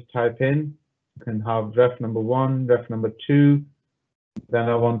I can just type in. I can have ref number 1, ref number 2. Then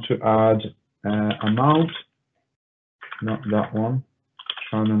I want to add amount, not that one,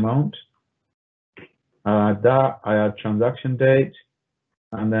 tran amount. I add that, I add transaction date,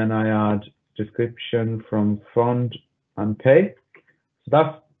 and then I add description from fund and pay.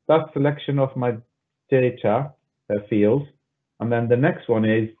 So that's selection of my data fields. And then the next one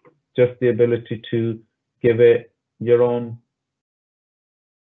is just the ability to give it your own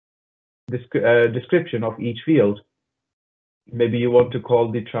description of each field. Maybe you want to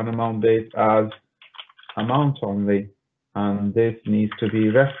call the tran amount base as amount only, and this needs to be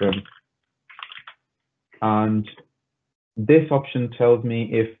reference. And this option tells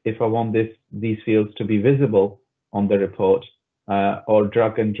me if I want these fields to be visible on the report or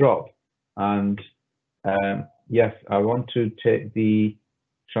drag and drop. And yes, I want to take the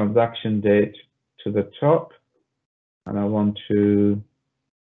transaction date to the top, and I want to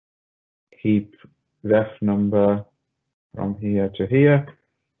keep ref number from here to here.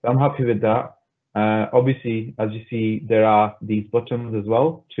 So I'm happy with that. Obviously, as you see, there are these buttons as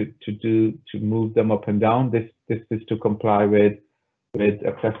well to move them up and down. This is to comply with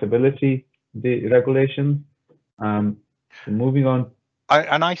accessibility regulations. So moving on.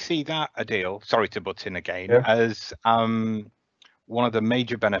 I see that, Adeel, sorry to butt in again, yeah, as one of the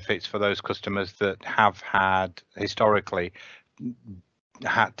major benefits for those customers that have had historically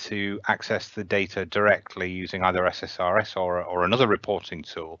had to access the data directly using either SSRS or another reporting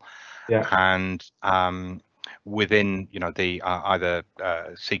tool. Yeah. And within, you know, the either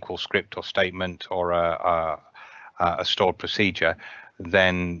SQL script or statement or a stored procedure,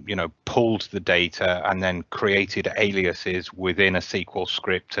 then, you know, pulled the data and then created aliases within a SQL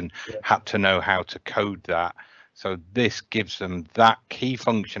script and had to know how to code that. So this gives them that key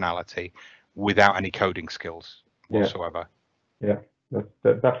functionality without any coding skills whatsoever. Yeah,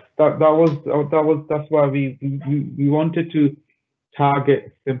 that's why we wanted to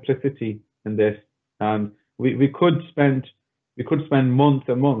target simplicity in this, and we could spend months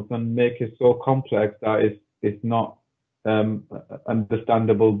and months and make it so complex that it's not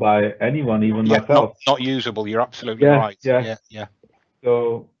understandable by anyone, even myself. Not usable. You're absolutely right. Yeah.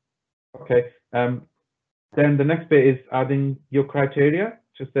 So okay, then the next bit is adding your criteria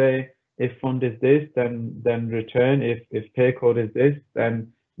to say if fund is this, then return. If pay code is this,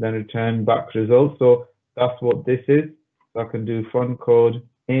 then return back results. So that's what this is. So I can do fund code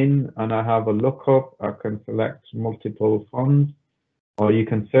in, and I have a lookup. I can select multiple funds, or you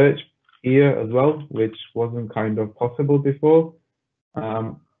can search here as well, which wasn't kind of possible before.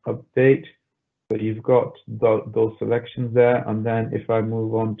 Update. So you've got those selections there, and then if I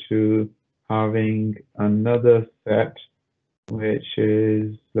move on to having another set, which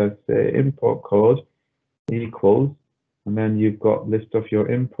is, let's say, import code equals, and then you've got list of your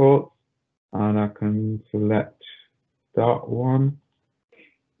imports, and I can select that one.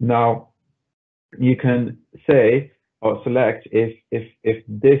 Now you can say or select if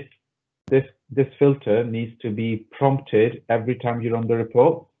this filter needs to be prompted every time you run the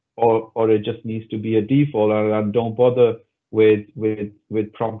report, or it just needs to be a default, and don't bother with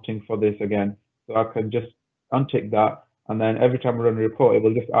prompting for this again. So I can just untick that, and then every time I run a report, it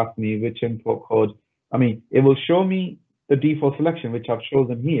will just ask me which import code. I mean, it will show me the default selection, which I've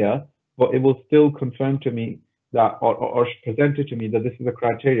chosen here, but it will still confirm to me that, or present it to me that this is the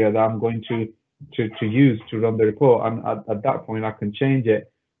criteria that I'm going to use to run the report. And at that point, I can change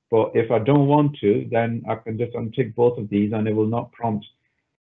it. But if I don't want to, then I can just untick both of these, and it will not prompt.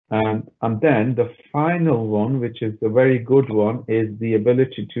 And then the final one, which is the very good one, is the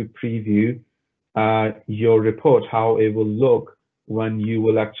ability to preview your report, how it will look when you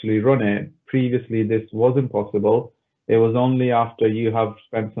will actually run it. Previously, this wasn't possible. It was only after you have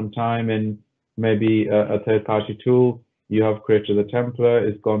spent some time in maybe a third-party tool, you have created a template,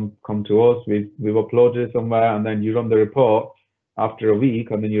 it's come to us, we've uploaded it somewhere, and then you run the report after a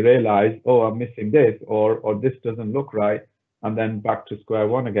week, and then you realize, oh, I'm missing this, or this doesn't look right, and then back to square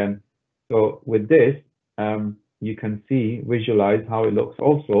one again. So with this, you can visualize how it looks.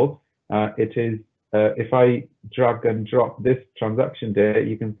 Also, it is, if I drag and drop this transaction date,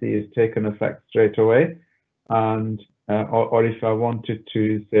 you can see it's taken effect straight away. And or if I wanted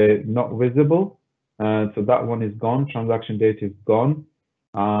to say not visible, So that one is gone. Transaction data is gone,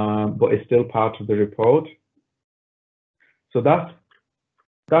 but it's still part of the report. So that's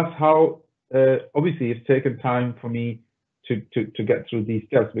how, obviously it's taken time for me to get through these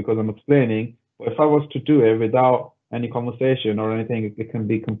steps because I'm explaining, but if I was to do it without any conversation or anything, it can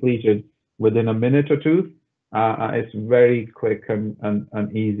be completed within a minute or two. It's very quick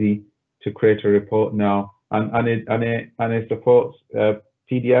and easy to create a report now, and it supports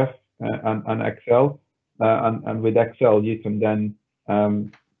PDF and Excel, and with Excel you can then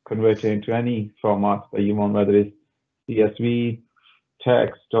convert it into any format that you want, whether it's CSV,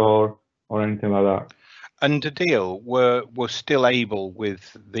 text, or anything like that. And Adeel, we're still able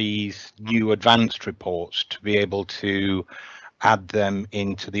with these new advanced reports to be able to add them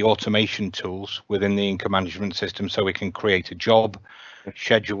into the automation tools within the income management system, so we can create a job,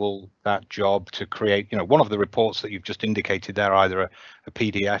 schedule that job to create, one of the reports that you've just indicated there, either a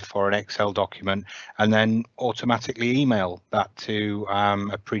PDF or an Excel document, and then automatically email that to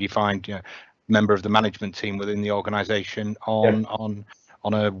a predefined member of the management team within the organization on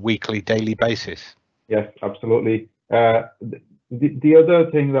a weekly, daily basis. Yes, absolutely. The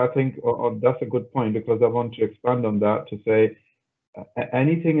other thing that I think, or that's a good point, because I want to expand on that to say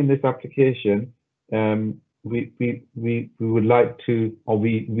anything in this application, we would like to, or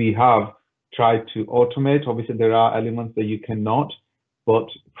we have tried to automate. Obviously, there are elements that you cannot, but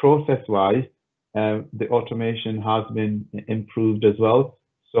process-wise, the automation has been improved as well.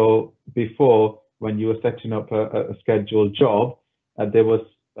 So before, when you were setting up a scheduled job, there was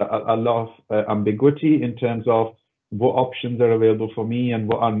a lot of ambiguity in terms of what options are available for me and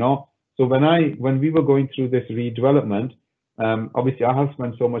what are not. So when we were going through this redevelopment, obviously I have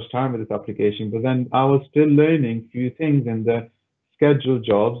spent so much time with this application, but then I was still learning few things in the scheduled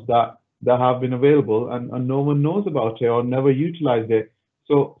jobs that have been available, and no one knows about it or never utilized it.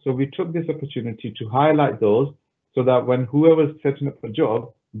 So we took this opportunity to highlight those, so that when whoever's setting up a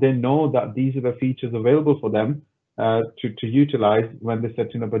job, they know that these are the features available for them to utilize when they're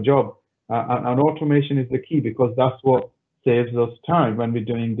setting up a job. And automation is the key, because that's what saves us time when we're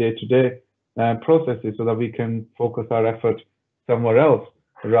doing day-to-day processes, so that we can focus our effort somewhere else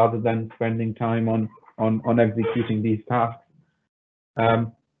rather than spending time on executing these tasks.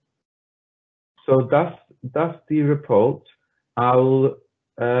 So that's the report. I'll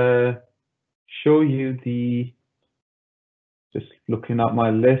show you just looking at my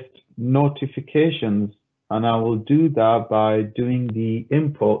list, notifications, and I will do that by doing the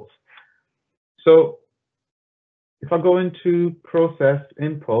imports. So if I go into process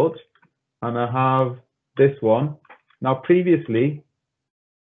import, and I have this one. Now, previously,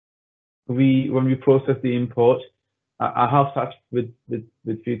 when we process the import, I have sat with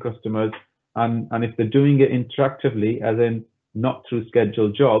few customers, and if they're doing it interactively, as in not through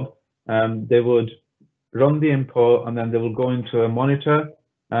scheduled job, they would run the import, and then they will go into a monitor,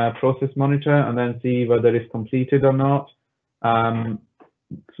 process monitor, and then see whether it's completed or not.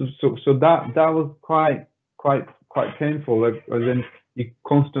 So that was quite painful, as in you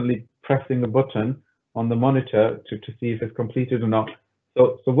constantly pressing a button on the monitor to see if it's completed or not.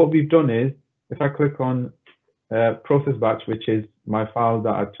 So what we've done is, if I click on process batch, which is my file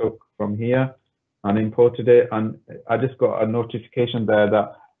that I took from here and imported it, and I just got a notification there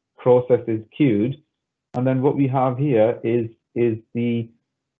that process is queued. And then what we have here is the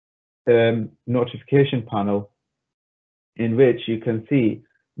notification panel, in which you can see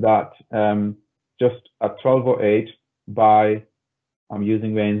that just at 12:08 by, I'm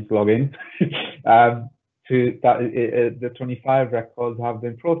using Wayne's login, the 25 records have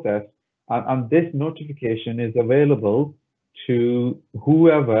been processed. And this notification is available to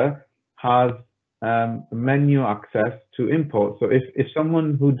whoever has menu access to import. So if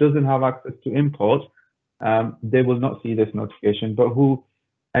someone who doesn't have access to import, they will not see this notification, but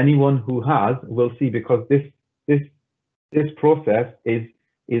anyone who has will see, because this process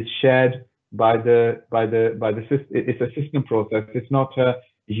is shared by the system. It's a system process. It's not a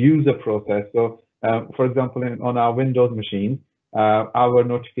user process. So, for example, on our Windows machine, our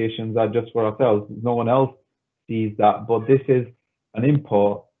notifications are just for ourselves. No one else sees that. But this is an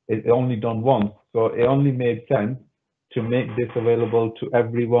import. It's only done once, so it only made sense to make this available to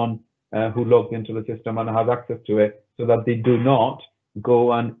everyone who logs into the system and has access to it, so that they do not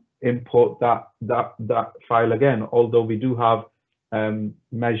go and import that file again. Although we do have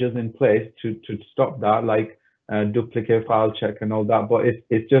measures in place to stop that, like duplicate file check and all that, but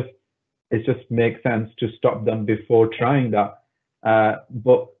it just makes sense to stop them before trying that.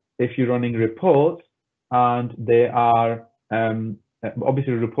 But if you're running reports, and they are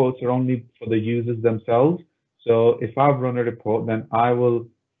obviously reports are only for the users themselves. So if I've run a report, then I will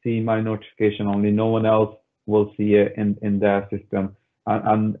see my notification only. No one else will see it in their system.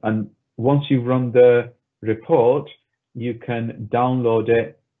 And once you run the report, you can download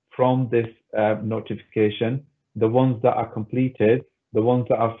it from this notification. The ones that are completed, the ones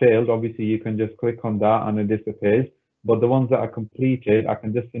that are failed, obviously you can just click on that and it disappears. But the ones that are completed, I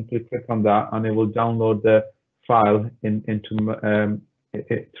can just simply click on that and it will download the file into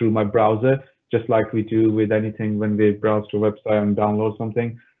through my browser, just like we do with anything when we browse to a website and download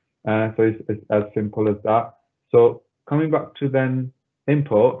something. So it's as simple as that. So coming back to then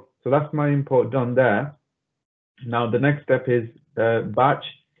import, so that's my import done there. Now the next step is batch,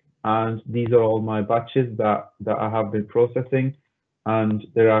 and these are all my batches that I have been processing, and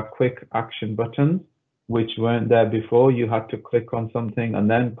there are quick action buttons which weren't there before. You had to click on something and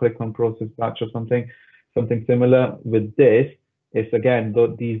then click on process batch or something similar. With this, it's again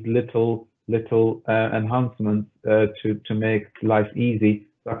these little enhancements to make life easy.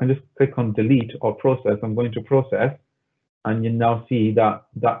 So I can just click on delete or process. I'm going to process, and you now see that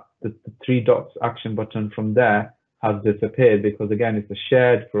the 3 dots action button from there has disappeared, because again it's a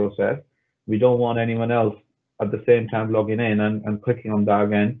shared process. We don't want anyone else at the same time logging in and clicking on that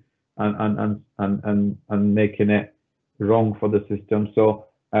again and making it wrong for the system. So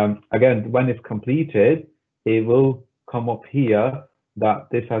again, when it's completed, it will come up here that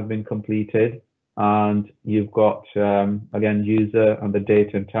this has been completed, and you've got again user and the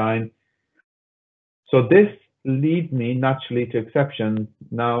date and time. So this leads me naturally to exceptions.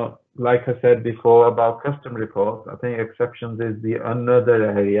 Now, like I said before about custom reports, I think exceptions is the another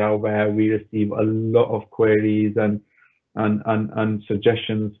area where we receive a lot of queries and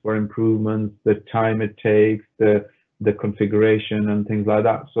suggestions for improvements, the time it takes, the configuration and things like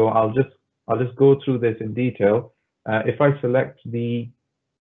that. So I'll just go through this in detail. If I select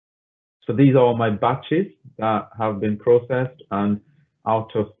so these are all my batches that have been processed, and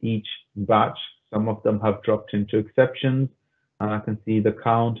out of each batch, some of them have dropped into exceptions, and I can see the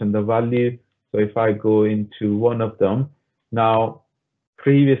count and the value. So if I go into one of them, now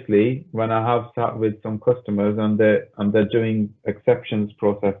previously when I have sat with some customers and they're doing exceptions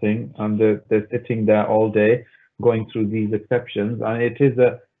processing, and they're sitting there all day going through these exceptions, and it is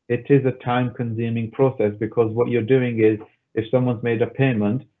a time-consuming process, because what you're doing is, if someone's made a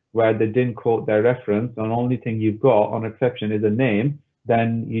payment where they didn't quote their reference, and the only thing you've got on exception is a name,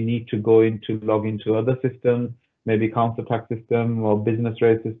 then you need to log into other systems, maybe council tax system or business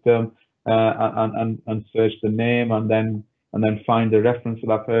rate system, and search the name, and then find the reference for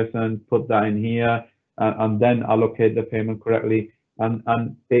that person, put that in here, and then allocate the payment correctly. And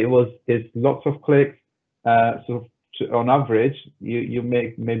it's lots of clicks. So on average, you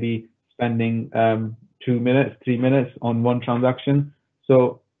make maybe spending 2 minutes, 3 minutes on one transaction.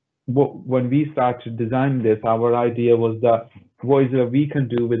 So when we started designing this, our idea was that what is it we can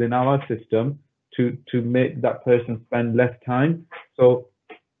do within our system to make that person spend less time. So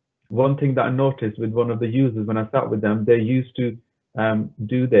one thing that I noticed with one of the users when I sat with them, they used to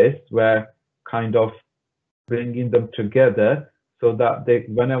do this, where kind of bringing them together so that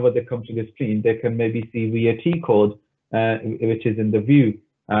whenever they come to the screen, they can maybe see VAT code, which is in the view,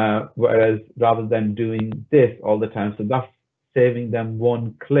 whereas rather than doing this all the time. So that's saving them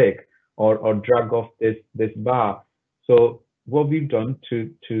one click or drag off this bar. So what we've done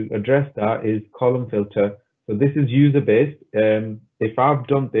to address that is column filter. So this is user-based. If I've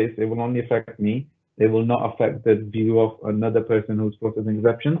done this, it will only affect me. It will not affect the view of another person who's processing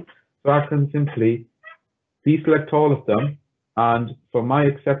exceptions. So I can simply deselect all of them. And for my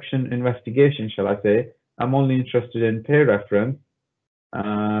exception investigation, shall I say, I'm only interested in pay reference,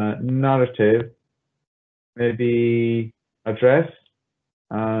 narrative, maybe address,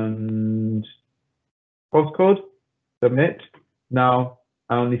 and postcode, submit. Now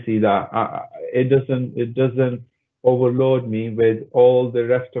I only see that. It doesn't overload me with all the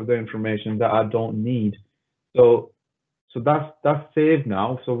rest of the information that I don't need. So that's saved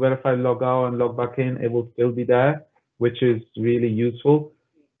now. So where if I log out and log back in, it will still be there, which is really useful.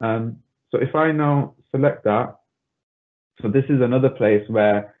 So if I now select that, so this is another place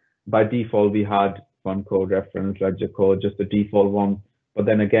where by default we had fund code, reference, ledger code, just the default one. But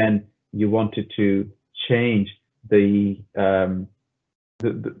then again, you wanted to change the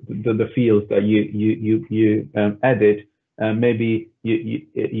fields that you edit. Maybe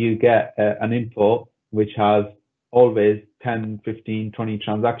you get an import which has always 10, 15, 20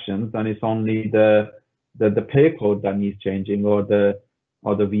 transactions, and it's only the pay code that needs changing, or the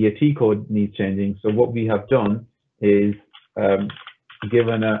VAT code needs changing. So what we have done is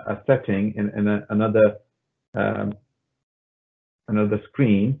given a setting in another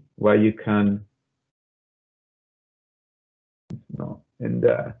screen where you can, no, in in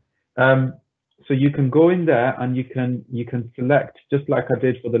there. So you can go in there and you can select, just like I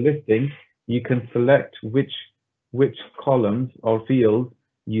did for the listing, you can select which columns or fields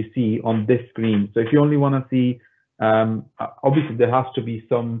you see on this screen. So if you only want to see, obviously there has to be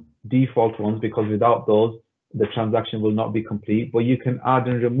some default ones, because without those, the transaction will not be complete. But you can add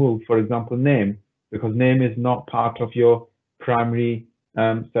and remove, for example, name, because name is not part of your primary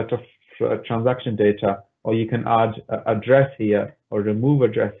set of transaction data. Or you can add address here or remove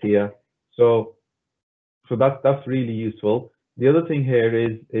address here. So that's really useful. The other thing here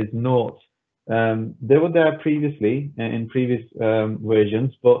is notes. They were there previously in previous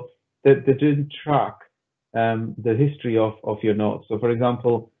versions, but they didn't track the history of your notes. So for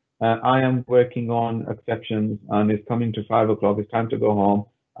example, I am working on exceptions and it's coming to 5 o'clock, it's time to go home.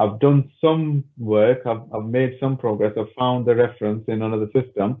 I've done some work, I've made some progress, I've found the reference in another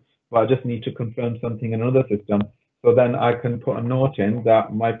system, but I just need to confirm something in another system. So then I can put a note in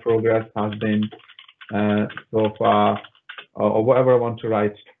that my progress has been so far, or whatever I want to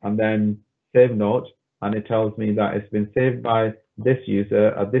write, and then save note, and it tells me that it's been saved by this user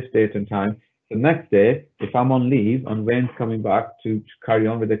at this date and time. The next day, if I'm on leave and Wayne's coming back to carry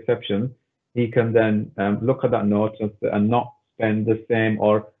on with exceptions, he can then look at that note and not spend the same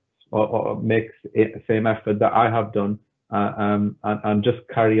or make the same effort that I have done, and just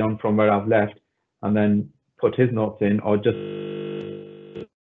carry on from where I've left, and then put his notes in, or just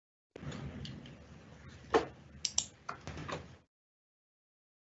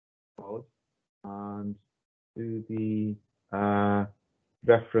and do the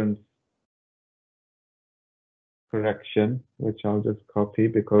reference correction, which I'll just copy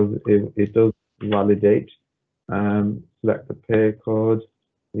because it does validate. Select the pay code,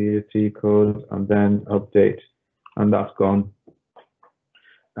 VAT code, and then update, and that's gone.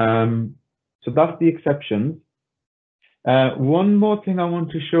 So that's the exceptions. One more thing I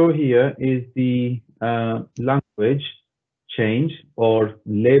want to show here is the language change, or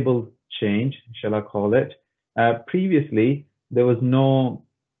label change, shall I call it. Previously, there was no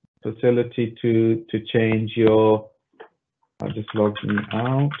facility to change your, I'll just log me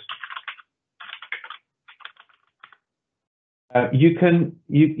out. You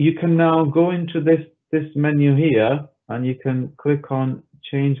can now go into this menu here, and you can click on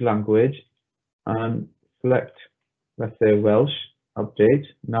change language and select, let's say, Welsh, update.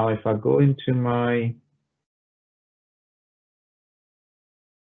 Now if I go into my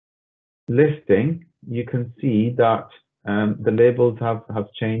listing, you can see that the labels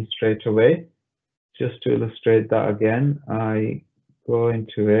have changed straight away. Just to illustrate that again, I go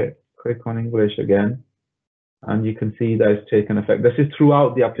into it, click on English again, and you can see that it's taken effect. This is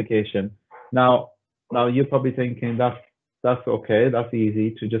throughout the application. Now you're probably thinking that's okay, that's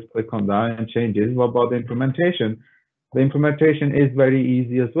easy to just click on that and changes. What about the implementation? The implementation is very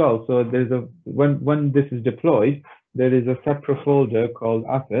easy as well. So there's when this is deployed, there is a separate folder called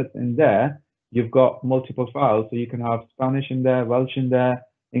assets. In there, you've got multiple files, so you can have Spanish in there, Welsh in there,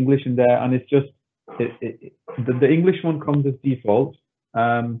 English in there, and it's just the English one comes as default,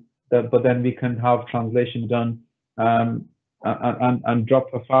 but then we can have translation done and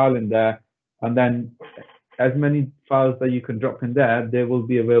drop a file in there, and then as many files that you can drop in there, they will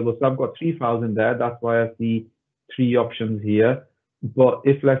be available. So I've got 3 files in there. That's why I see 3 options here. But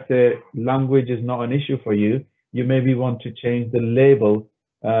if, let's say, language is not an issue for you, you maybe want to change the label.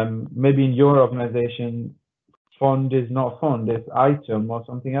 Maybe in your organization, fund is not fund, it's item or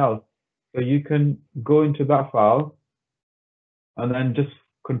something else. So you can go into that file and then just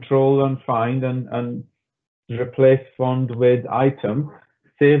control and find and replace fund with item.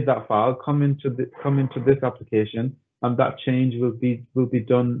 Save that file, come into this application, and that change will be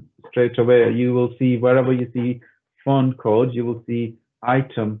done straight away. You will see wherever you see fund code, you will see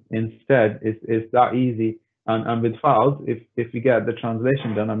item instead. It's that easy. And with files, if you get the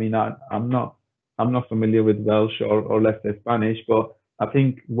translation done, I mean, I'm not familiar with Welsh or let's say Spanish, but I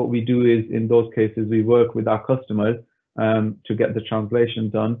think what we do is in those cases we work with our customers to get the translation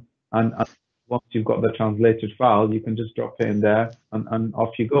done, and once you've got the translated file, you can just drop it in there and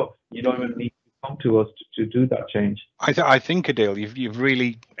off you go. You don't even need to come to us to do that change. I think, Adeel, you've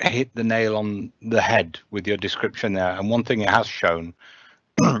really hit the nail on the head with your description there. And one thing it has shown,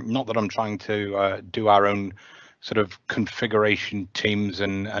 not that I'm trying to do our own sort of configuration teams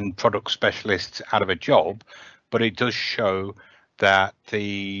and product specialists out of a job, but it does show that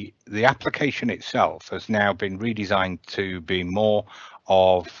the application itself has now been redesigned to be more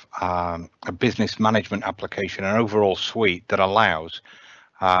of a business management application, an overall suite that allows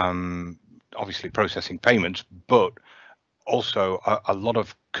obviously processing payments, but also a lot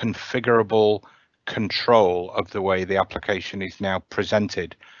of configurable control of the way the application is now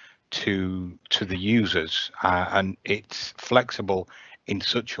presented to the users, and it's flexible in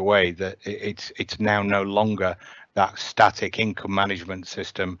such a way that it's now no longer that static income management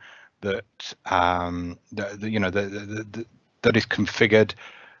system that that is configured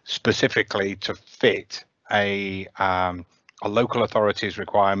specifically to fit a local authority's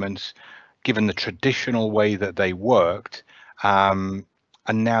requirements, given the traditional way that they worked.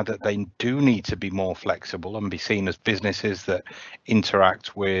 And now that they do need to be more flexible and be seen as businesses that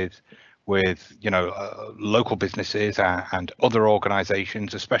interact with local businesses and other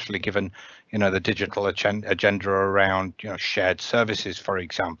organizations, especially given the digital agenda around shared services, for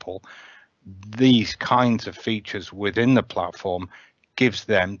example, these kinds of features within the platform gives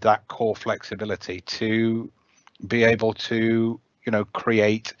them that core flexibility to be able to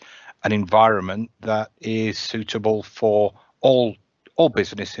create an environment that is suitable for all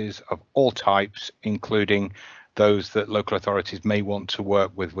businesses of all types, including those that local authorities may want to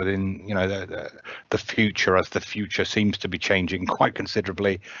work with within the future, as the future seems to be changing quite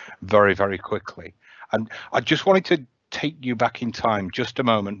considerably very, very quickly. And I just wanted to take you back in time just a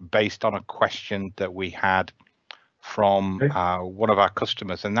moment based on a question that we had from one of our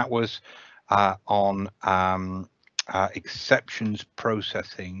customers, and that was on exceptions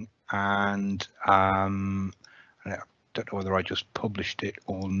processing. And I don't know whether I just published it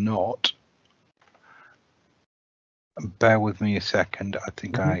or not. Bear with me a second. I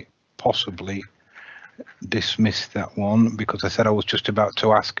think I possibly dismissed that one because I said I was just about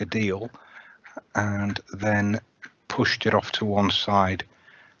to ask Adeel and then pushed it off to one side.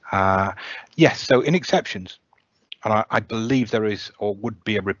 Yes, so in exceptions, and I believe there is or would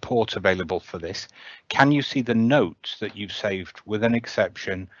be a report available for this. Can you see the notes that you've saved with an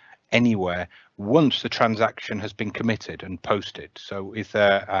exception anywhere once the transaction has been committed and posted? So is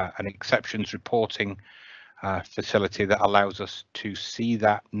there an exceptions reporting facility that allows us to see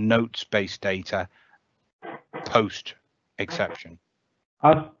that notes-based data post exception?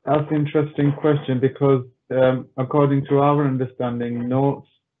 That's an interesting question, because according to our understanding, notes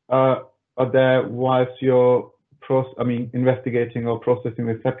are there whilst you're investigating or processing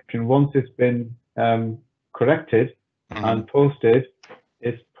the exception. Once it's been corrected and posted,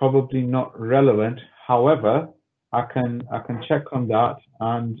 it's probably not relevant. However, I can check on that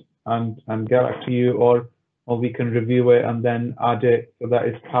and get back to you, or we can review it and then add it so that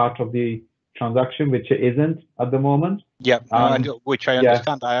it's part of the transaction, which it isn't at the moment. Yeah, which I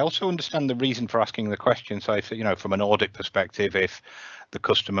understand. I also understand the reason for asking the question. So if, from an audit perspective, if the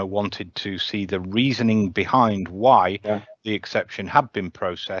customer wanted to see the reasoning behind why the exception had been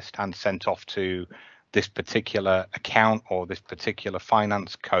processed and sent off to this particular account or this particular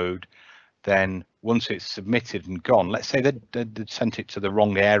finance code, then once it's submitted and gone, let's say they'd sent it to the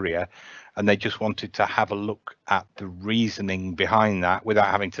wrong area and they just wanted to have a look at the reasoning behind that without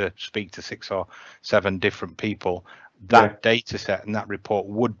having to speak to 6 or 7 different people, that data set and that report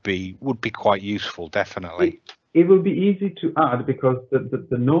would be quite useful, definitely. It will be easy to add because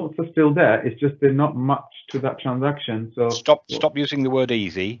the notes are still there. It's just there's not much to that transaction. So stop using the word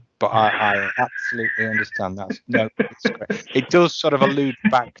easy, but I absolutely understand that. No, it's great. It does sort of allude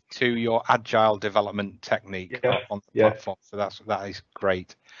back to your agile development technique on the platform. So that is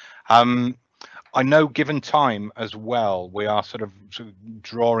great. I know, given time as well, we are sort of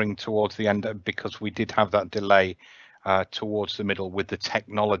drawing towards the end because we did have that delay towards the middle with the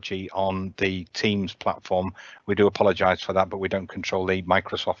technology on the Teams platform. We do apologize for that, but we don't control the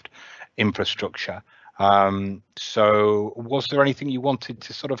Microsoft infrastructure. So was there anything you wanted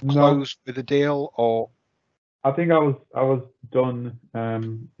to sort of close with the deal, or? I think I was done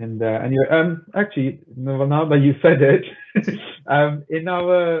in there. Anyway, actually, now that you said it, in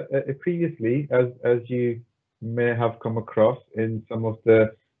our previously, as you may have come across in some of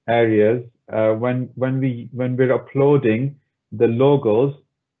the areas, when we're uploading the logos,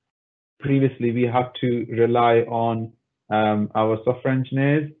 previously we had to rely on our software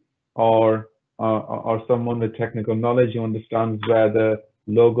engineers or someone with technical knowledge who understands where the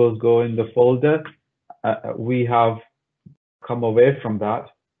logos go in the folder. We have come away from that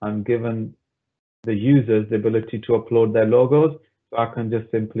and given the users the ability to upload their logos. So I can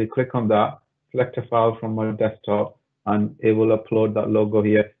just simply click on that, select a file from my desktop, and it will upload that logo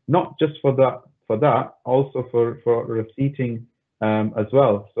here. Not just for that, also for receipting as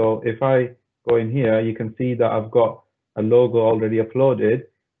well. So if I go in here, you can see that I've got a logo already uploaded,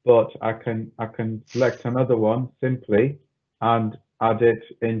 but I can select another one simply and add it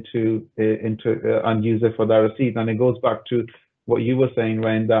into and use it for that receipt. And it goes back to what you were saying,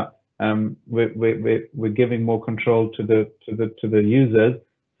 Wayne, that we're giving more control to the users,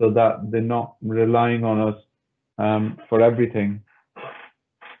 so that they're not relying on us for everything.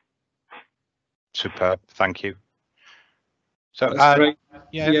 Superb, thank you. So Great.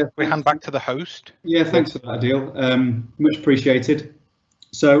 Yeah, we hand back to the host. Yeah, thanks for that, Adeel. Much appreciated.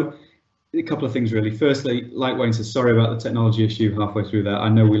 So a couple of things really. Firstly, like Wayne says, sorry about the technology issue halfway through there. I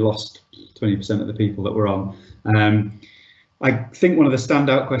know we lost 20% of the people that were on. I think one of the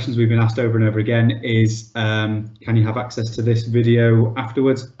standout questions we've been asked over and over again is, can you have access to this video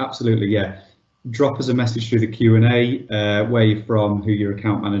afterwards? Absolutely, yeah. Drop us a message through the Q&A, where you're from, who your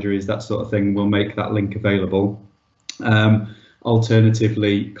account manager is, that sort of thing. We'll make that link available.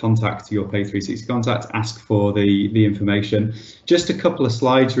 Alternatively, contact your Pay360 contact, ask for the information. Just a couple of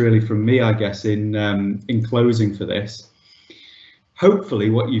slides really from me, I guess, in closing for this. Hopefully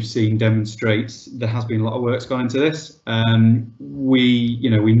what you've seen demonstrates there has been a lot of work's gone into this.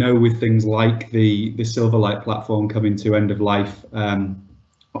 We know with things like the Silverlight platform coming to end of life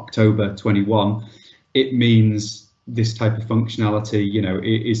October 21, it means this type of functionality,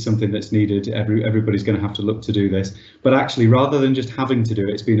 is something that's needed. Everybody's going to have to look to do this. But actually, rather than just having to do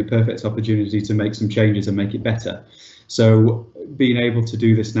it, it's been a perfect opportunity to make some changes and make it better. So being able to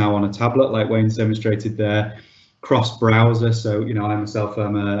do this now on a tablet, like Wayne's demonstrated there, cross-browser. So, I myself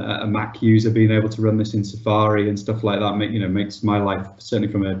am a Mac user. Being able to run this in Safari and stuff like that, makes my life,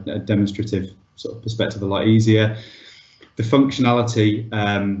 certainly from a demonstrative sort of perspective, a lot easier. The functionality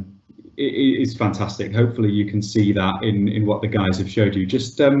is fantastic. Hopefully you can see that in what the guys have showed you.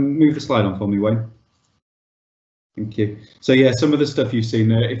 Just move the slide on for me, Wayne. Thank you. So yeah, some of the stuff you've seen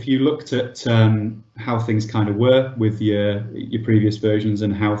there, if you looked at how things kind of were with your previous versions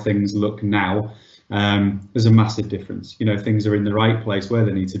and how things look now, there's a massive difference. Things are in the right place where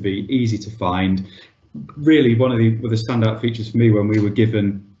they need to be, easy to find. Really, one of the standout features for me when we were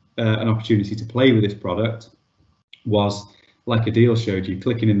given an opportunity to play with this product was, like Adeel showed you,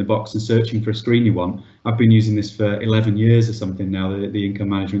 clicking in the box and searching for a screen you want. I've been using this for 11 years or something now, the income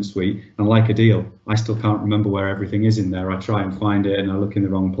management suite, and like Adeel, I still can't remember where everything is in there. I try and find it and I look in the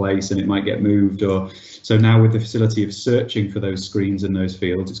wrong place and it might get moved. So now with the facility of searching for those screens and those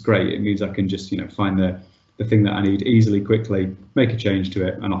fields, it's great. It means I can just find the thing that I need easily, quickly, make a change to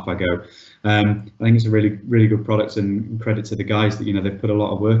it, and off I go. I think it's a really, really good product, and credit to the guys that they've put a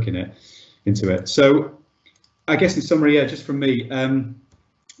lot of work into it. So I guess in summary, yeah, just from me,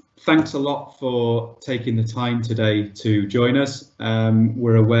 thanks a lot for taking the time today to join us.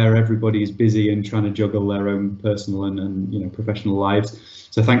 We're aware everybody is busy and trying to juggle their own personal and professional lives.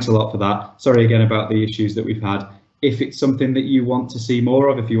 So thanks a lot for that. Sorry again about the issues that we've had. If it's something that you want to see more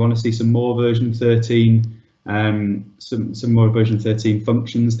of, if you want to see some more version 13, some more version 13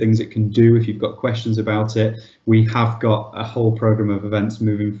 functions, things it can do, if you've got questions about it, we have got a whole program of events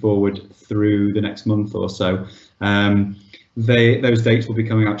moving forward through the next month or so. Those dates will be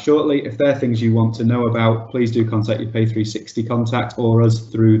coming out shortly. If there are things you want to know about, please do contact your Pay360 contact or us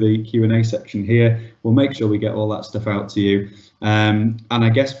through the Q&A section here. We'll make sure we get all that stuff out to you. And I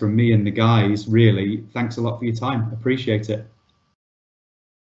guess from me and the guys, really, thanks a lot for your time. Appreciate it.